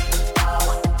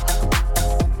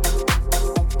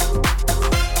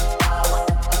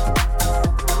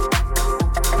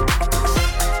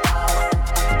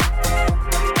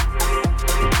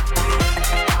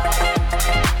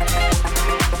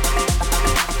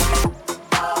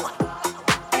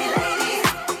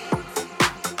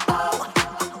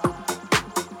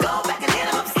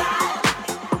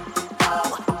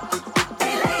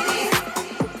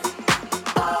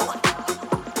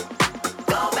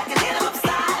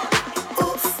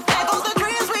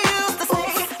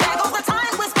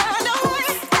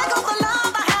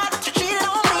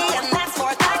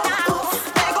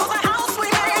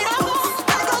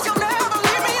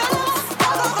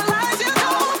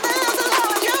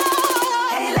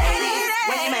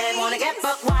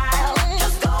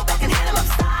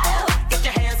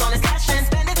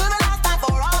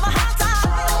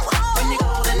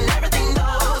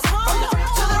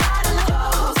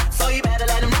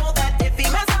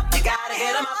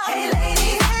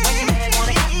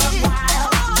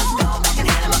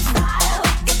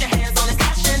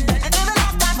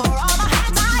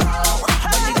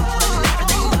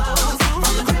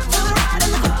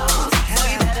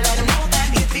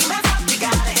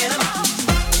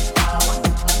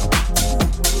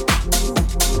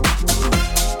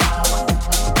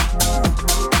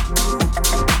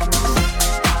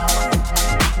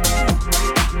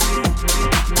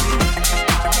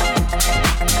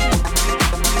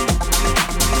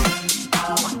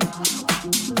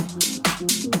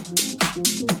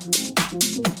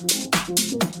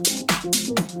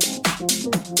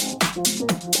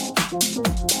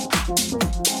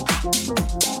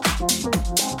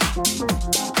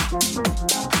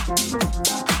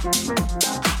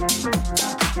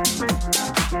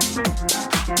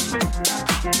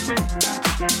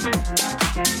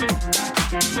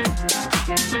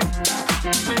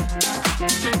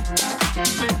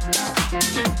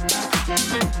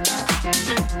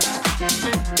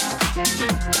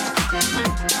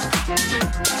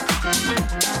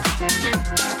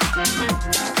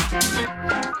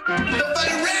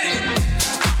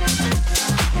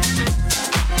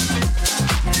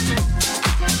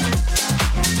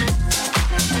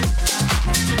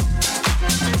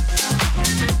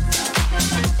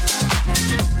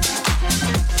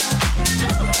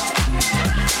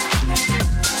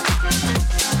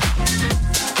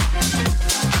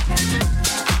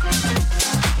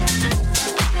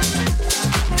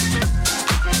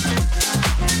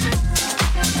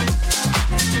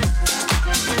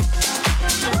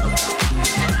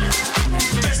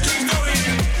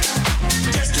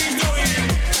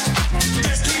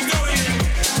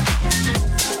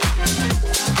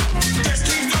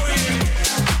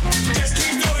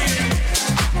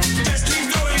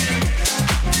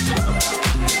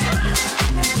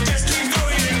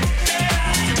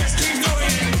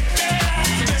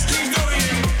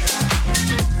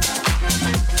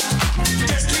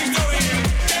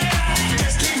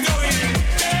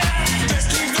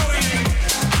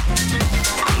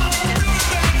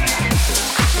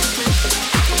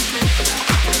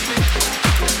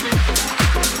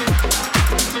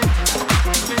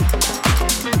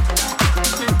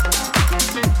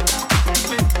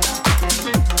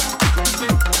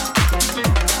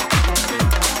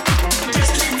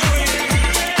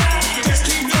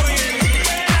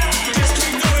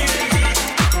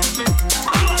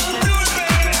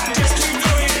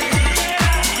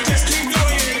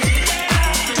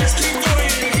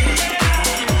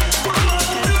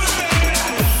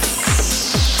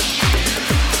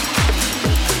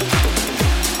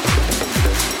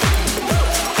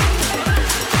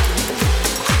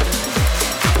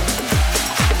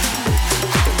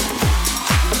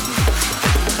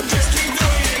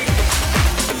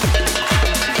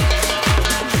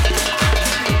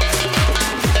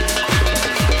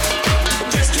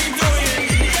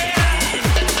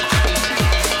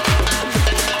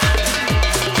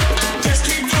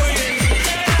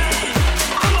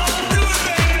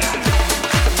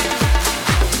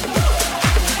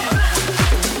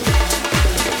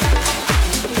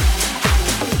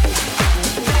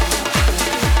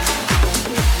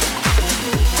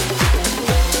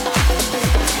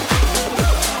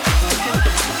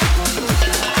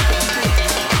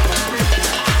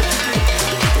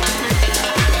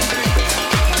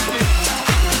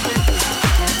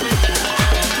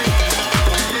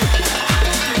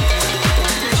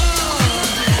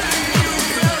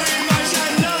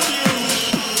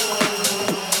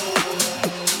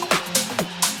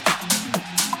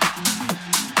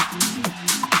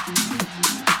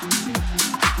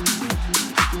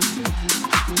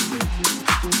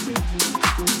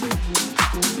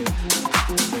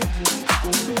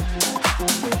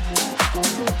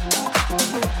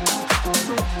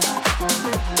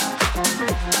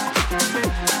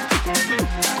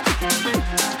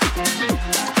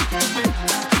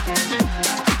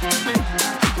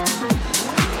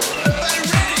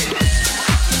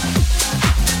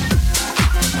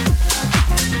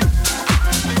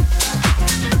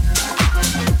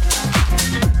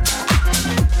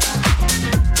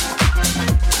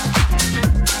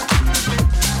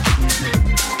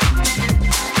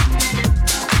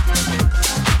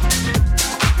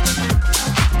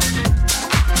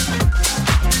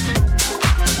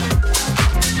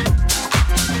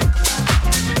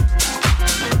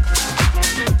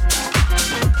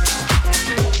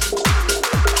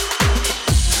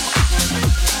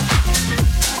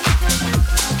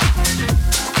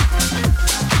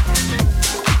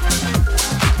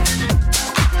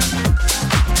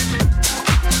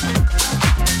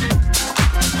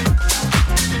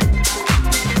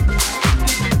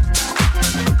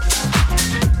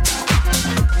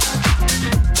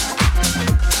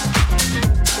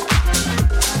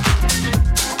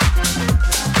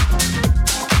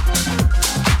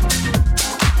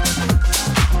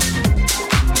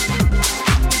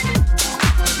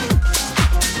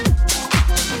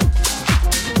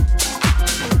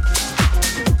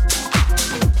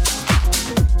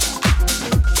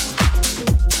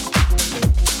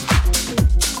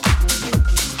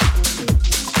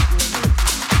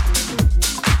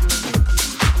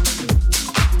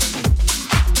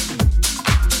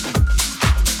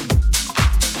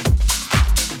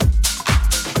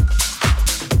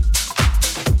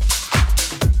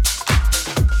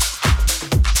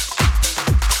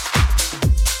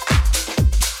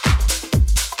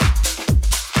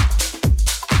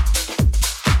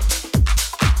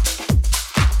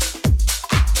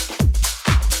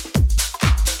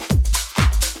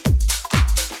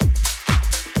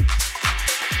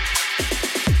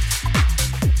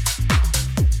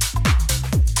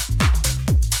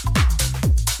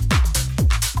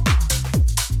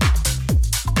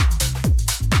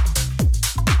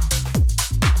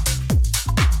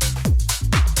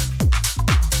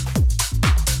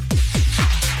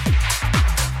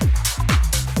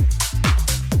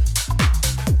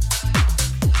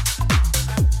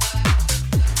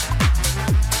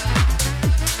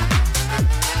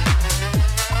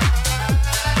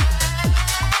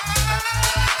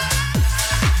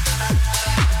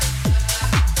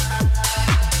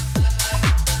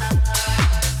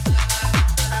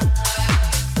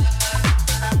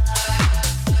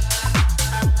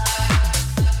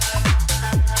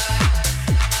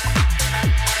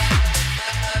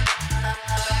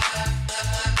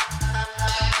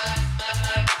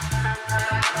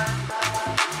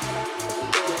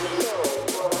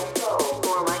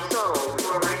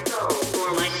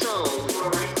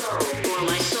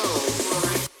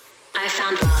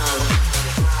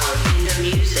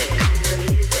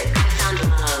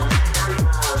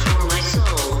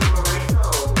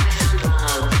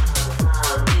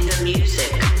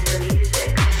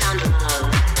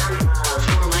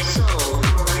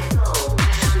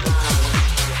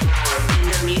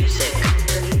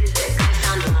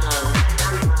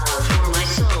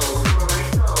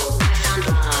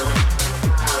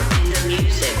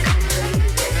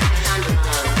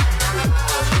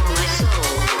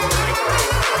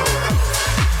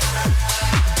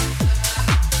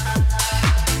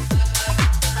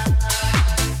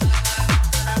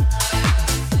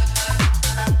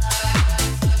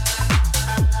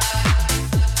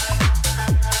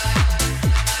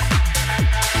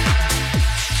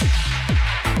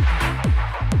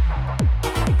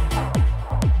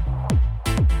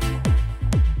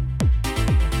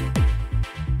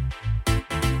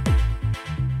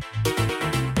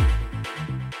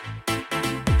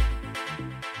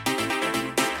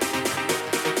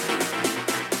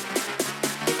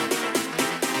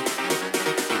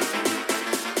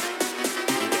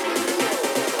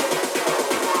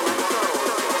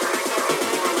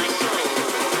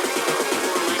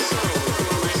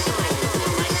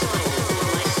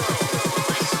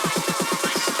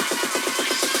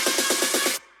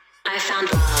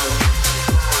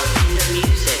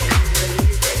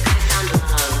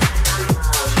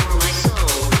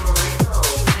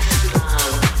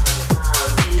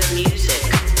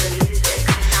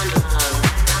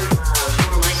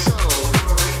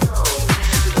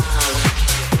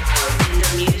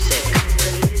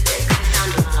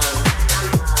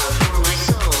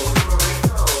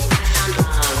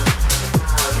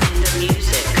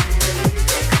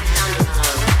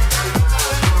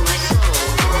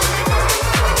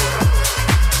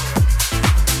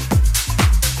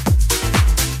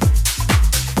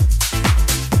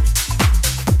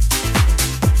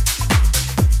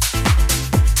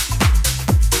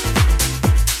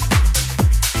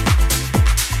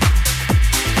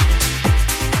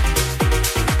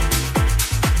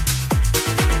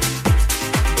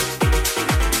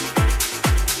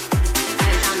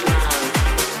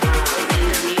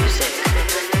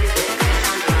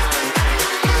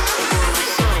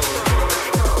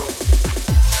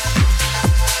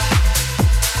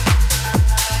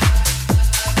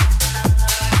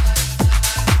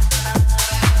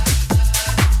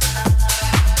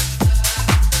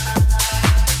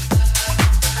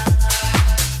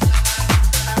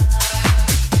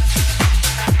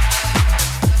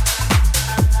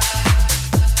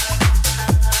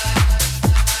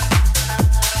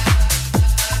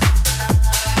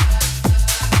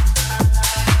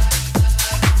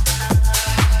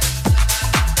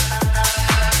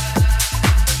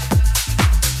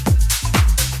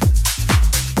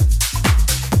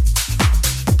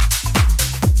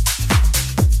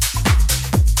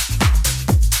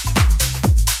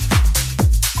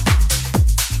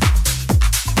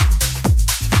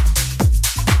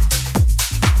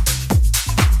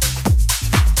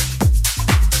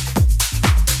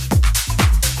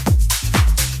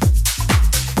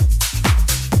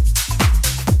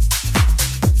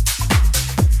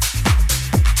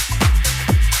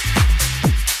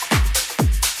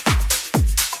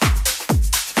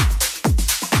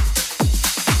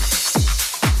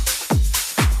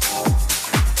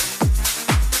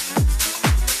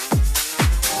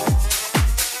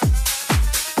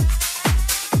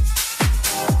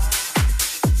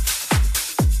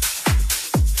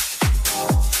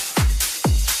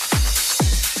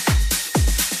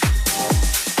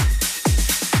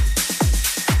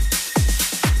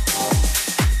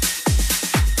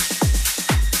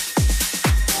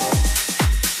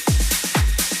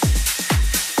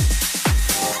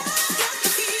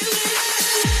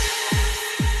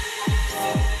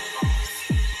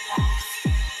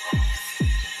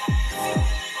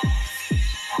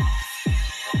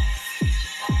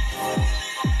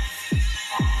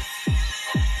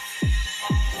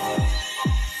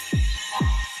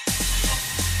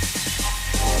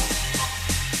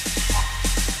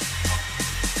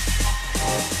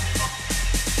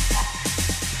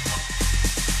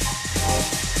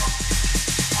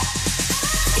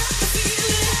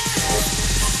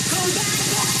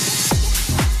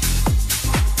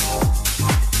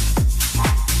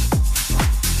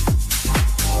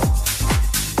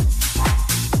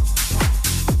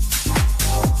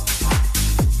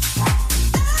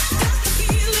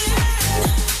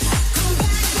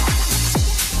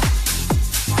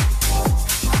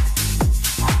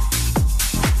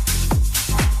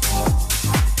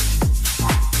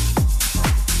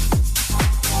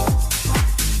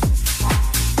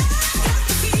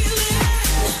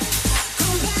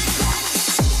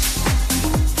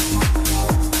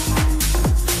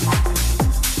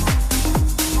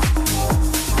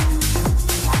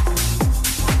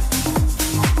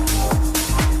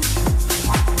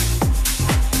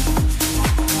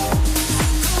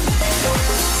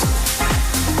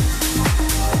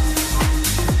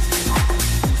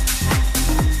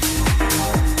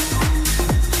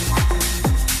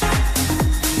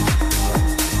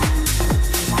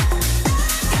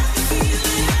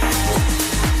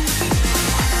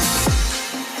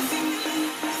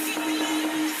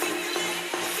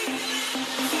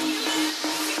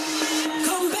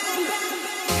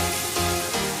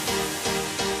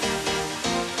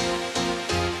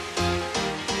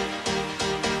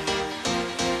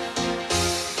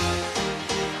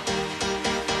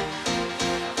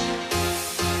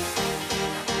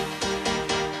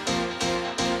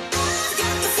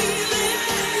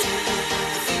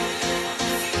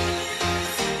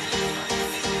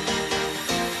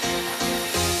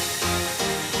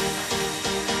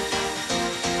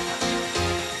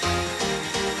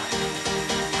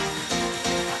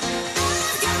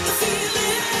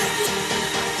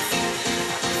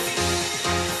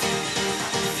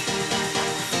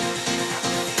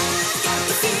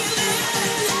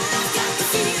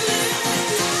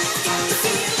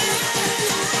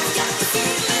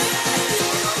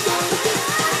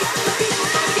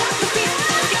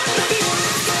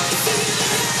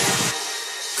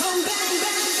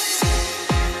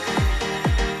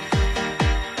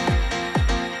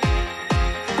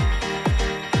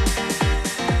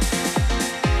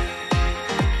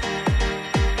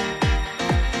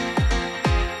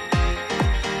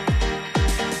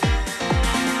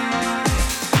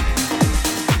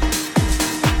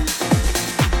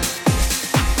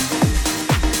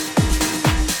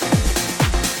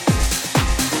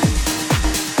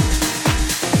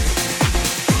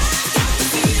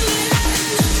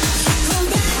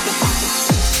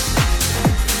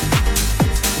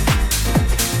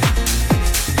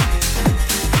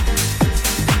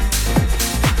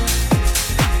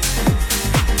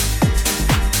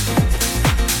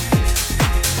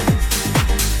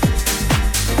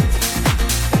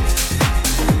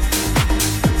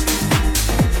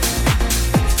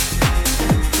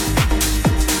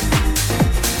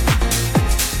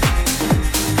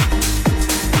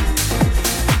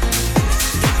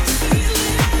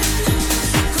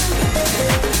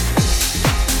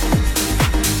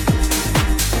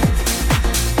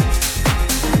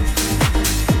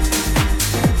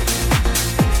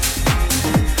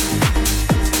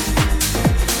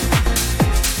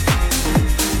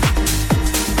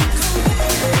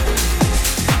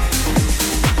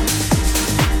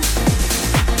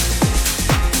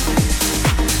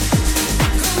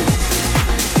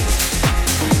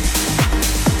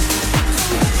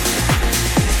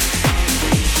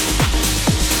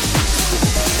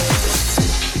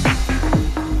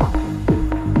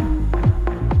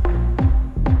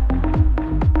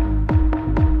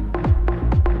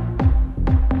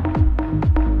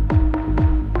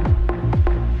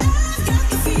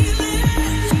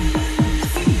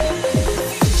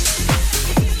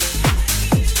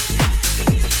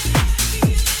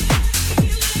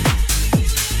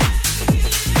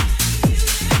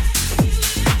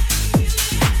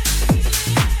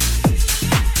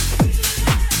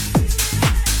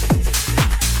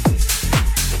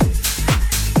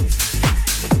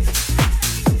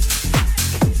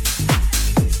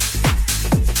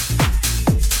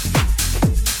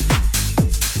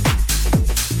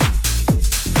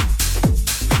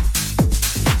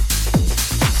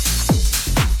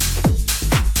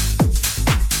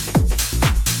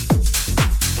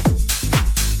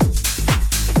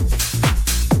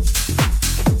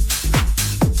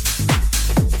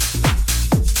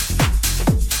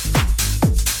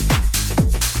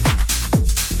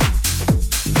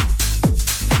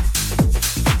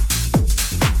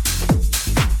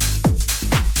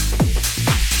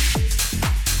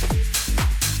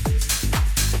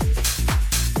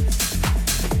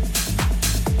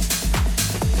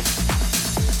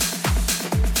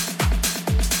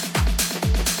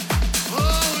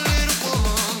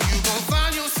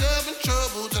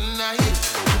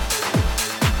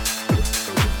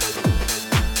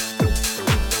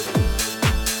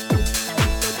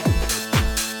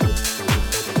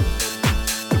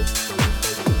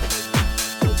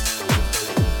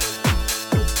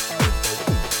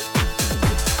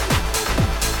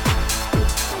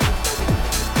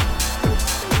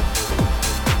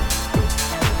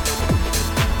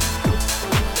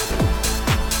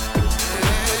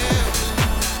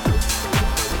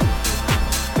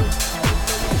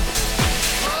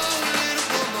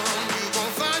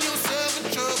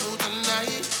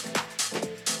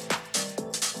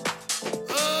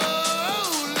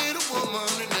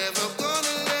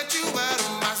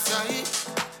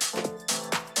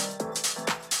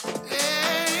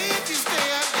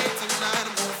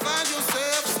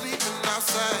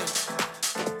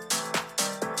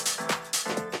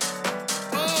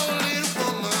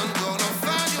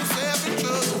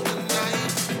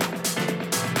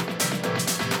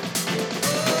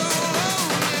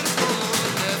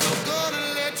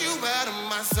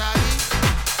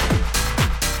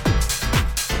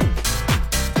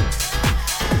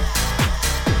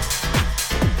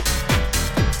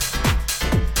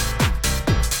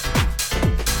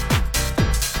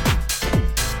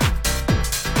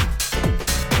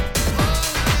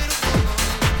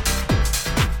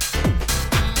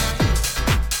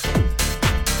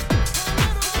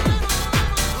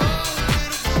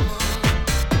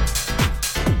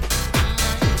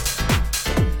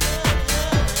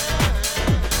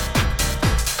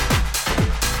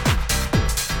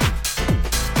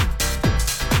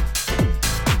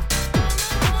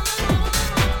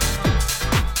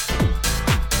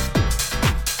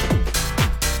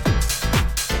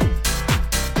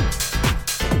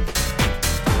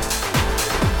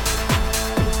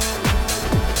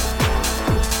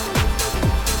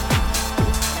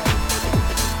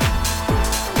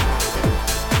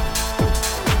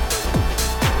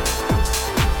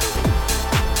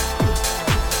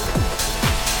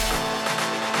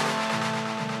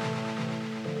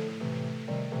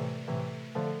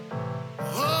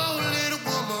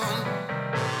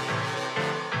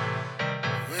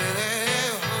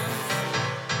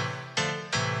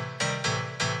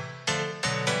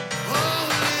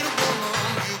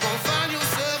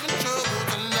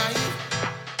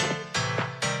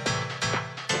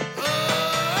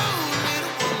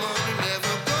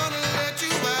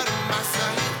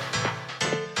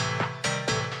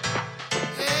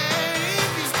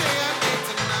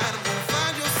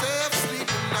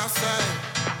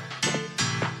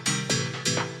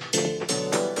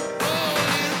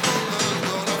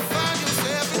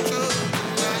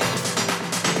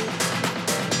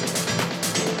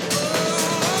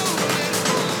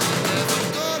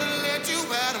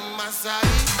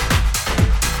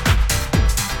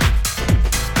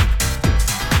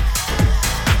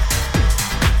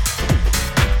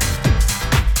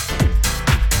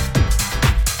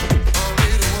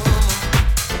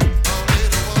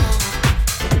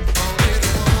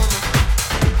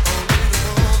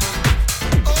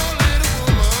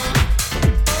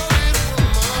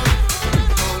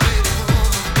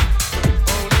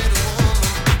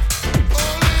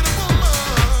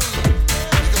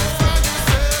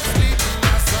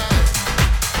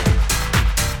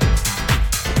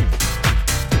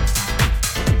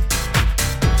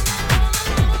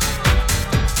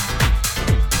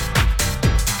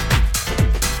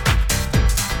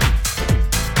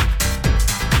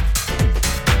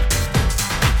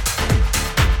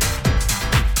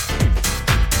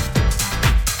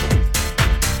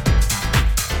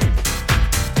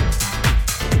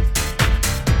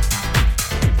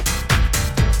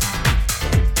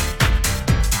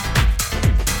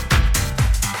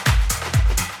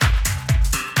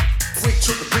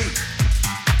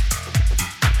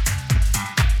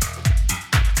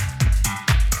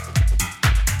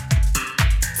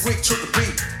 Freak to the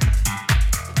beat.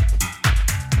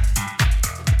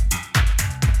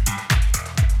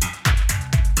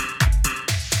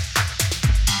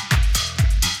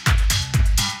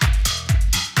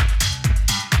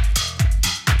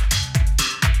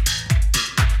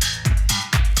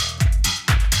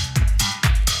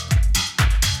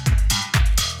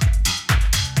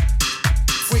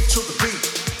 Freak to the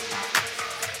beat.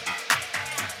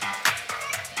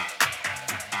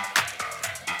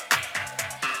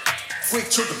 Freak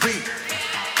to the beat.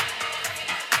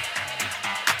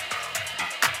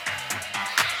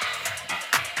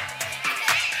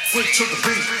 Freak to the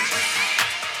beat.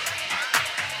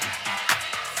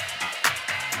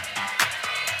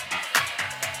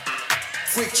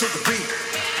 Freak to the beat.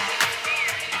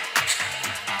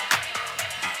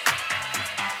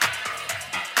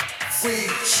 Freak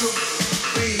to the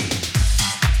beat.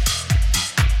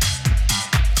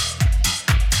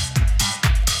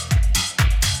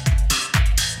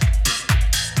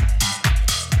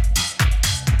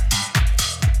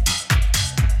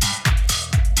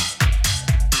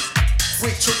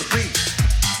 Freak to the beat.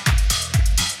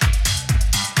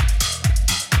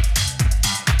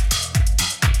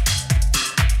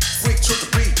 Freak to the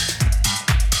beat.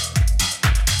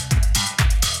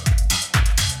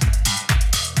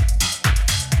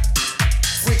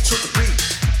 Freak to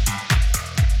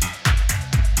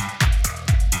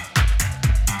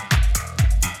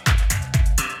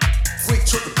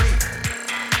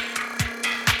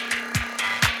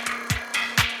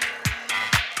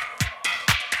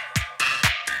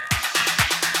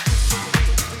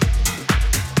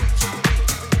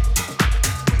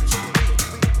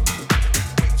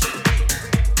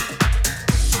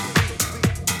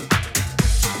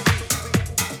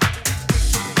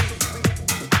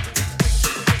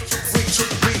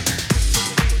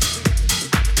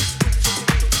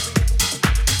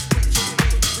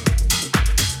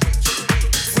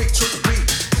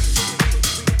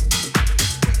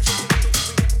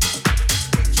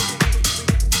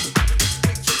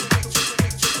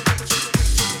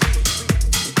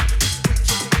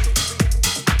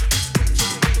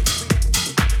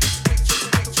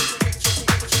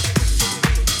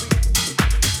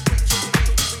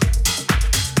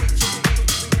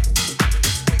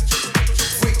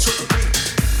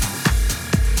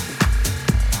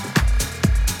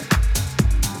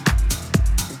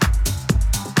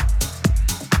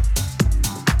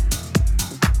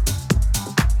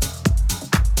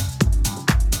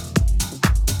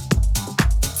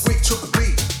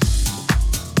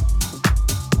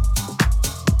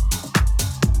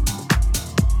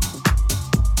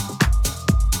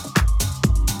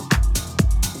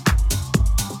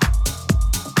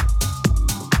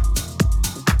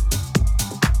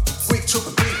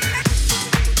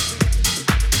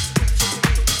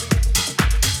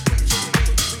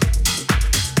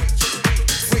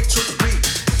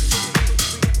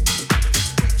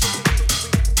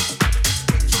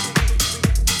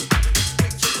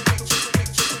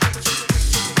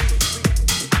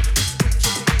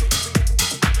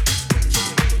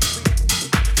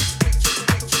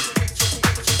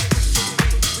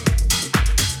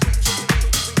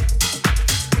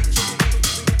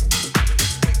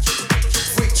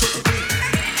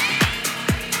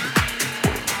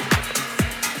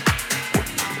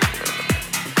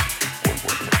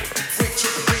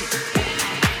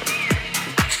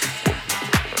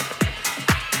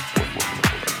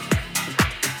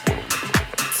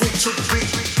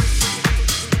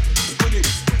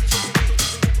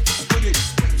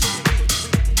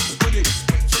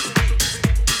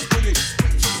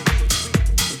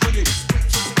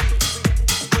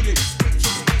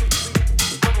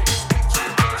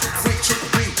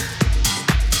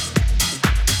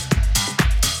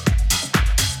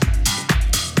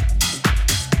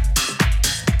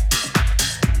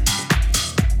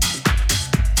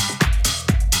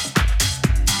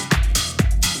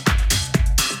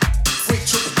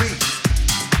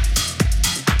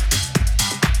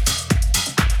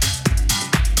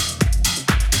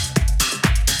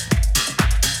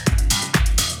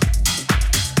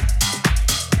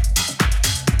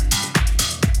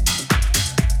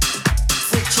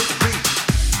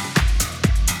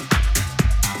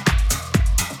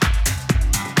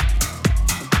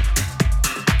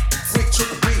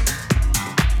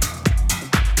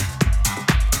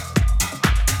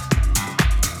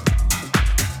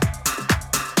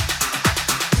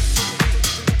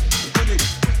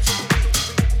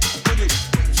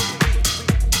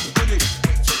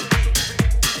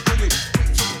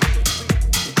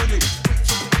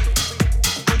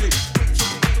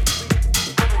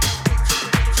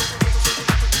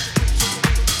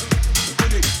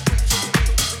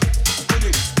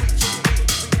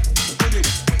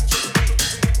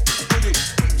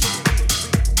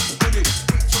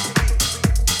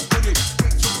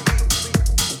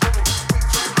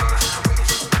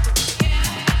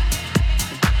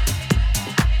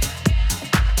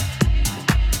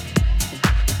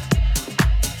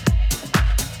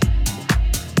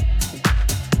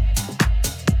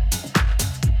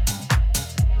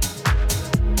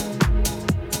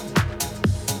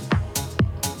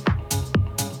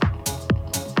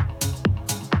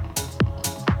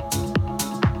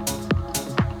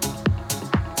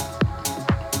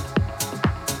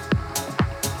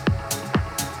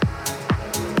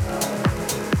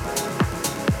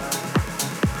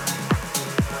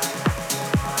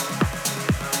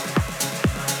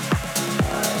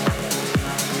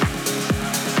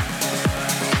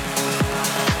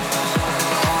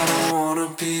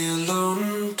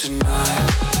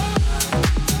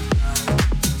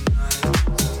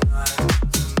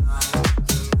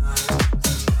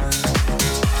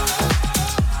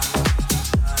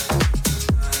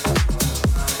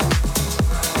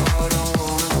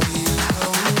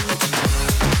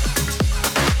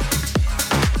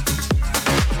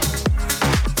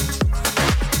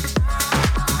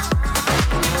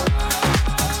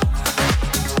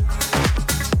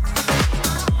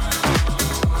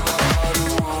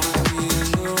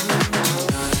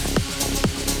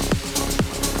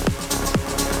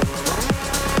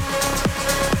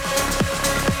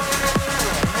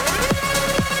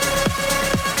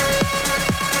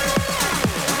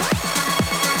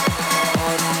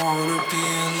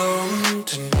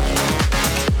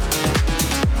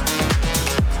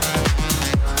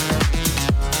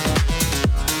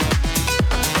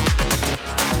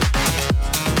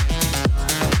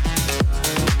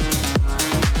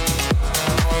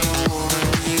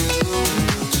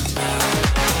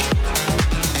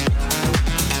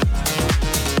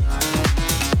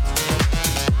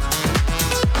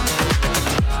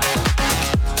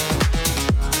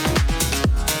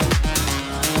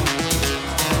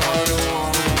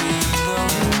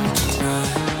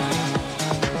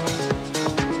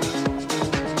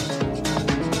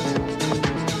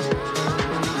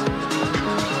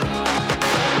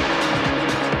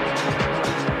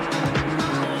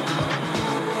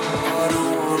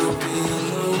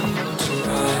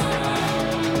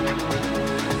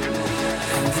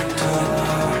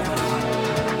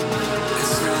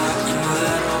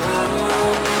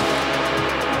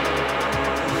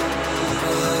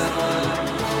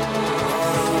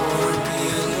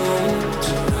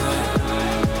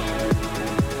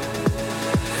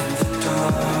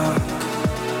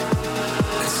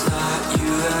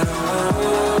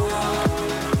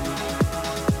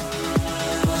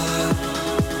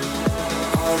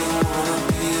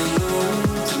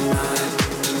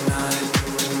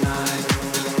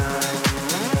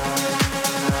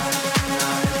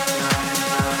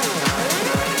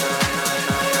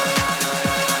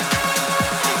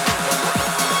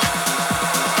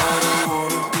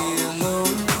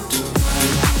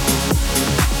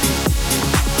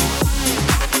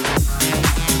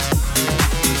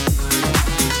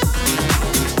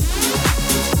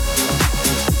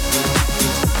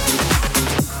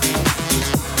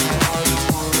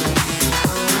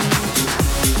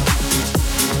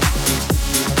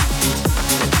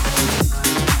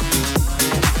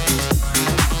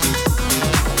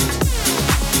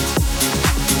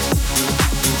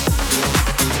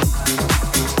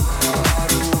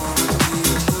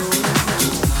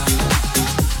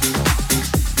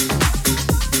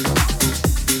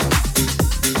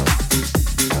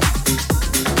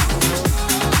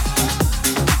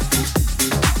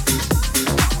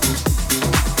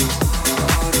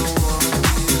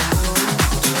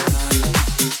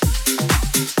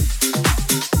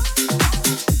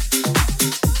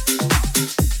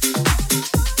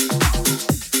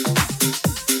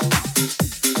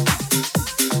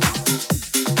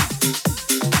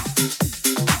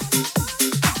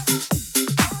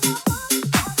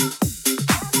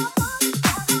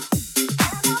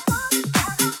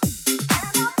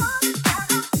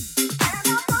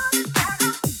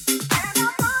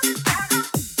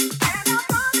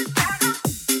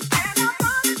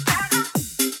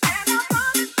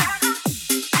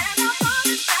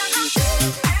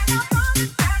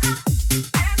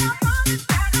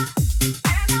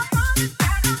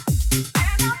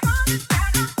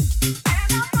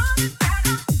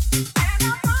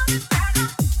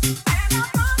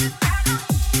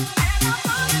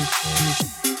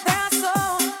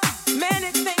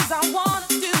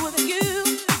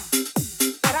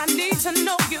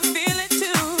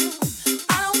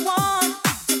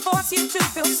force you to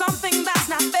feel something that's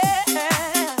not fair.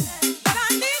 But I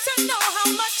need to know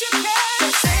how much you care.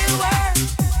 Just say the word,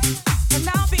 and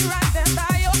I'll be right there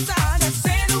by your side. Just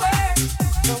say the word.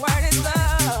 The word is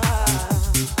love.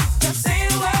 Just say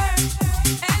the word,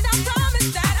 and I promise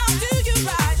that I'll do you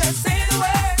right. Just say the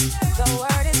word. The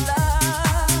word is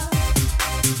love.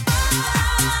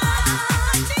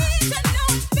 I need to know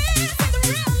if this is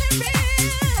really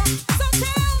real. So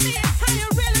tell me how you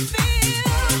really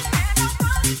feel. And I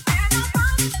promise that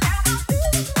I'll do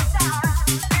you right.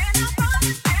 And I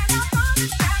promise that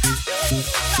I'll do you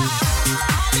right.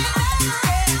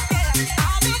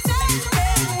 I'll be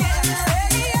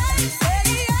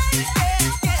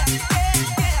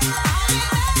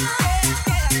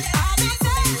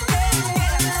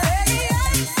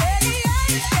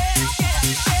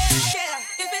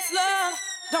If it's love,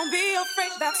 don't be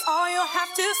afraid, that's all you'll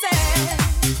have to say.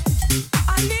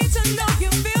 I need to know you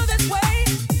feel this way,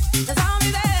 'cause I'll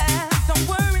be there. Don't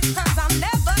worry, 'cause I'll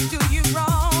never do you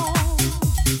wrong.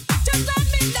 Just let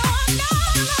me know I'm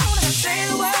not alone. Just say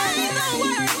the word,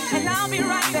 and I'll be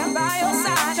right there by your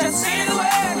side. Just say the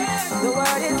word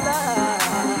is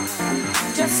love.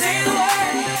 Just say the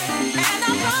word, and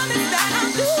I promise that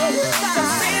I'll do you right.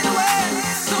 Just say the word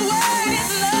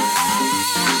is love.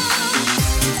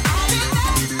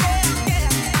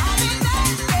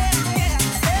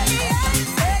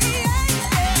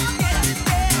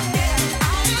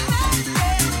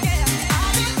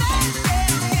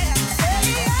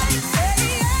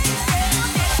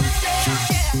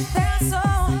 There's so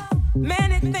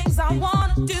many things I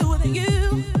wanna do with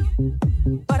you,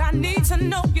 but I need to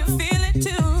know you feel it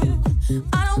too.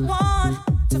 I don't want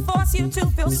to force you to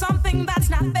feel something that's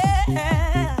not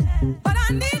there, but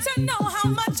I need to know how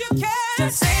much you care.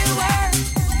 Just say the word,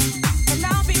 and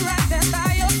I'll be right there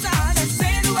by your side. Just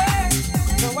say the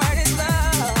word is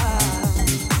love.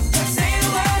 Just say the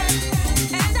word,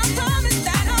 and I promise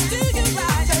that I'll do you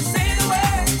right. Just say the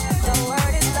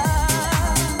word is love.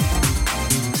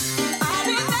 I'll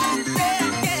be there,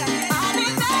 yeah. I'll be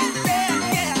there,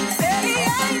 yeah. Say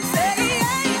yeah, say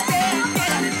yeah, yeah.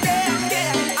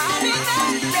 I'll be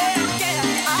there,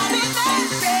 yeah. I'll be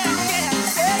there, yeah.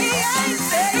 Say yeah,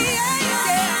 say yeah,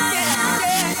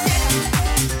 yeah.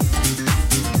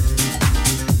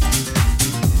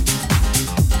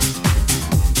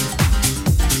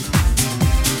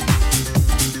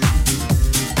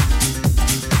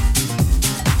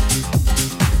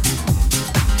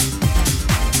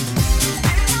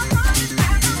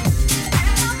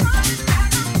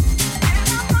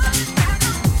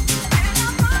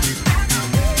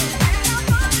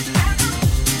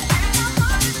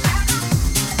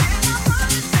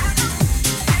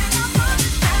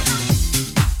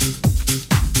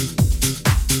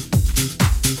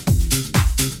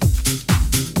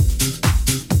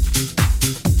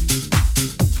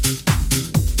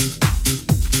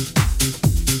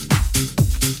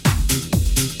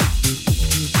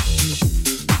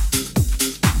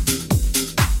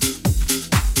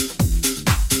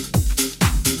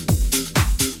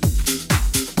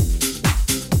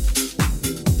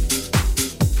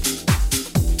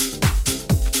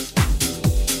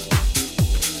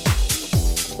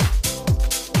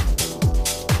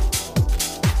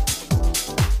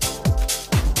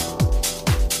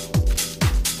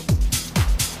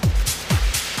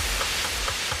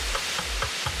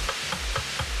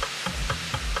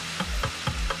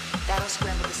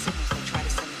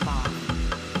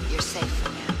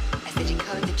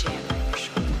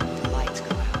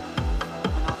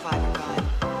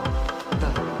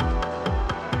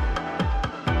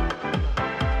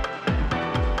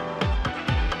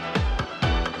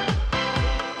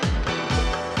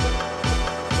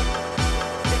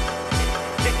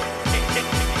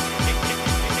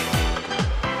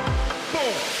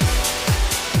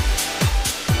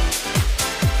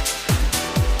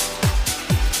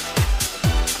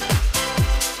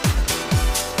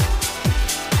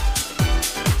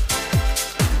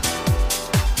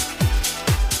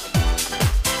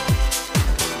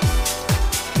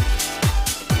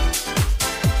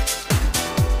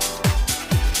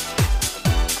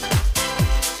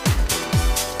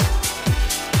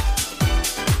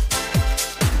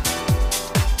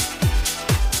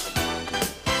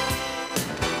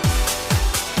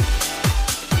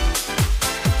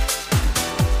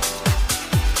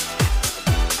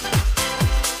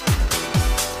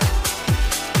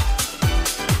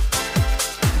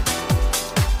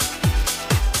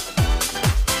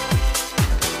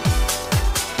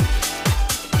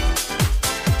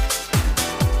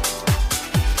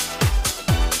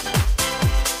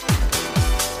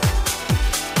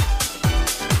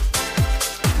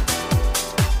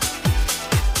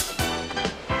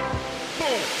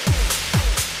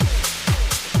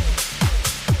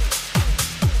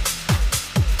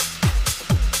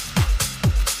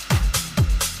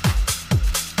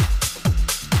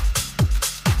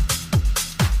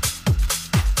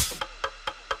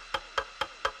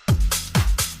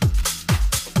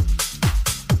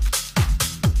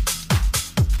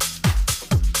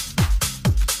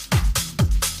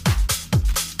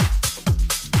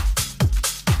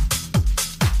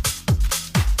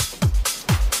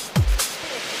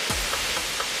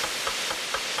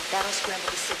 That'll scramble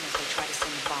the signals they try to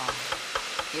send the bomb.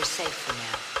 You're safe for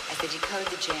now. As they decode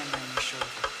the jammer in your shoulder,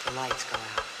 the lights go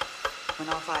out. When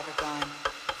all five are gone,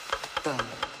 boom,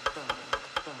 boom,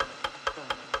 boom, boom,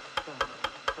 boom, boom,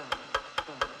 boom,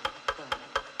 boom,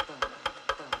 boom,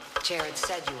 boom. Jared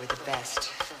said you were the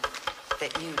best,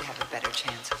 that you'd have a better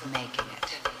chance of making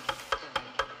it.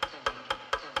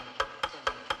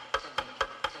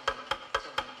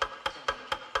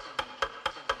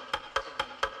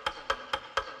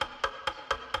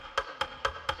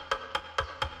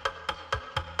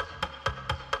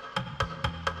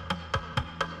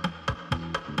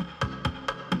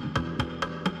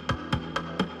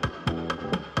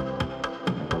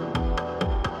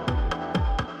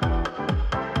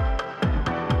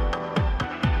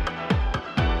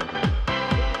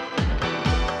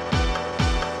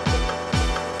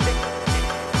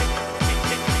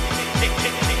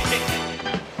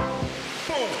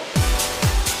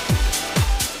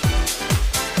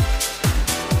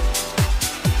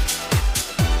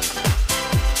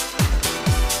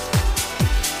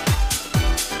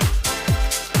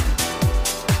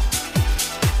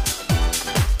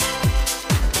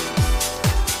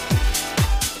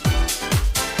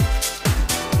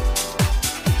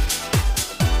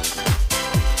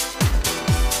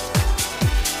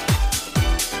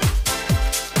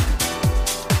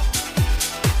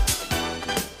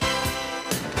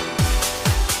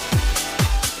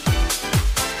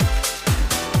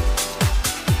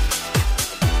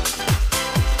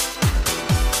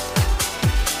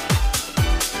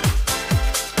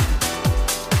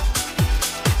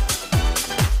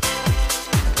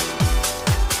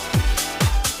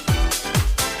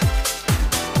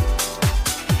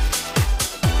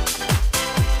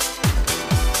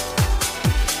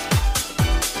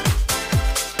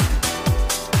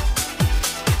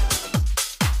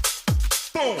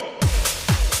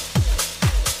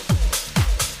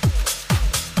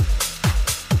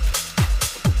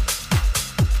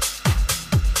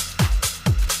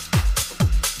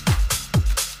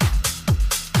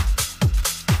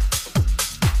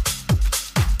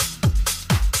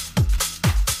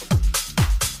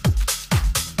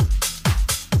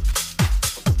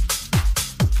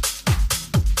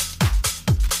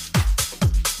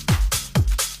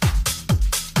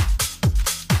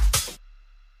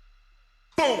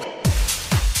 Boom!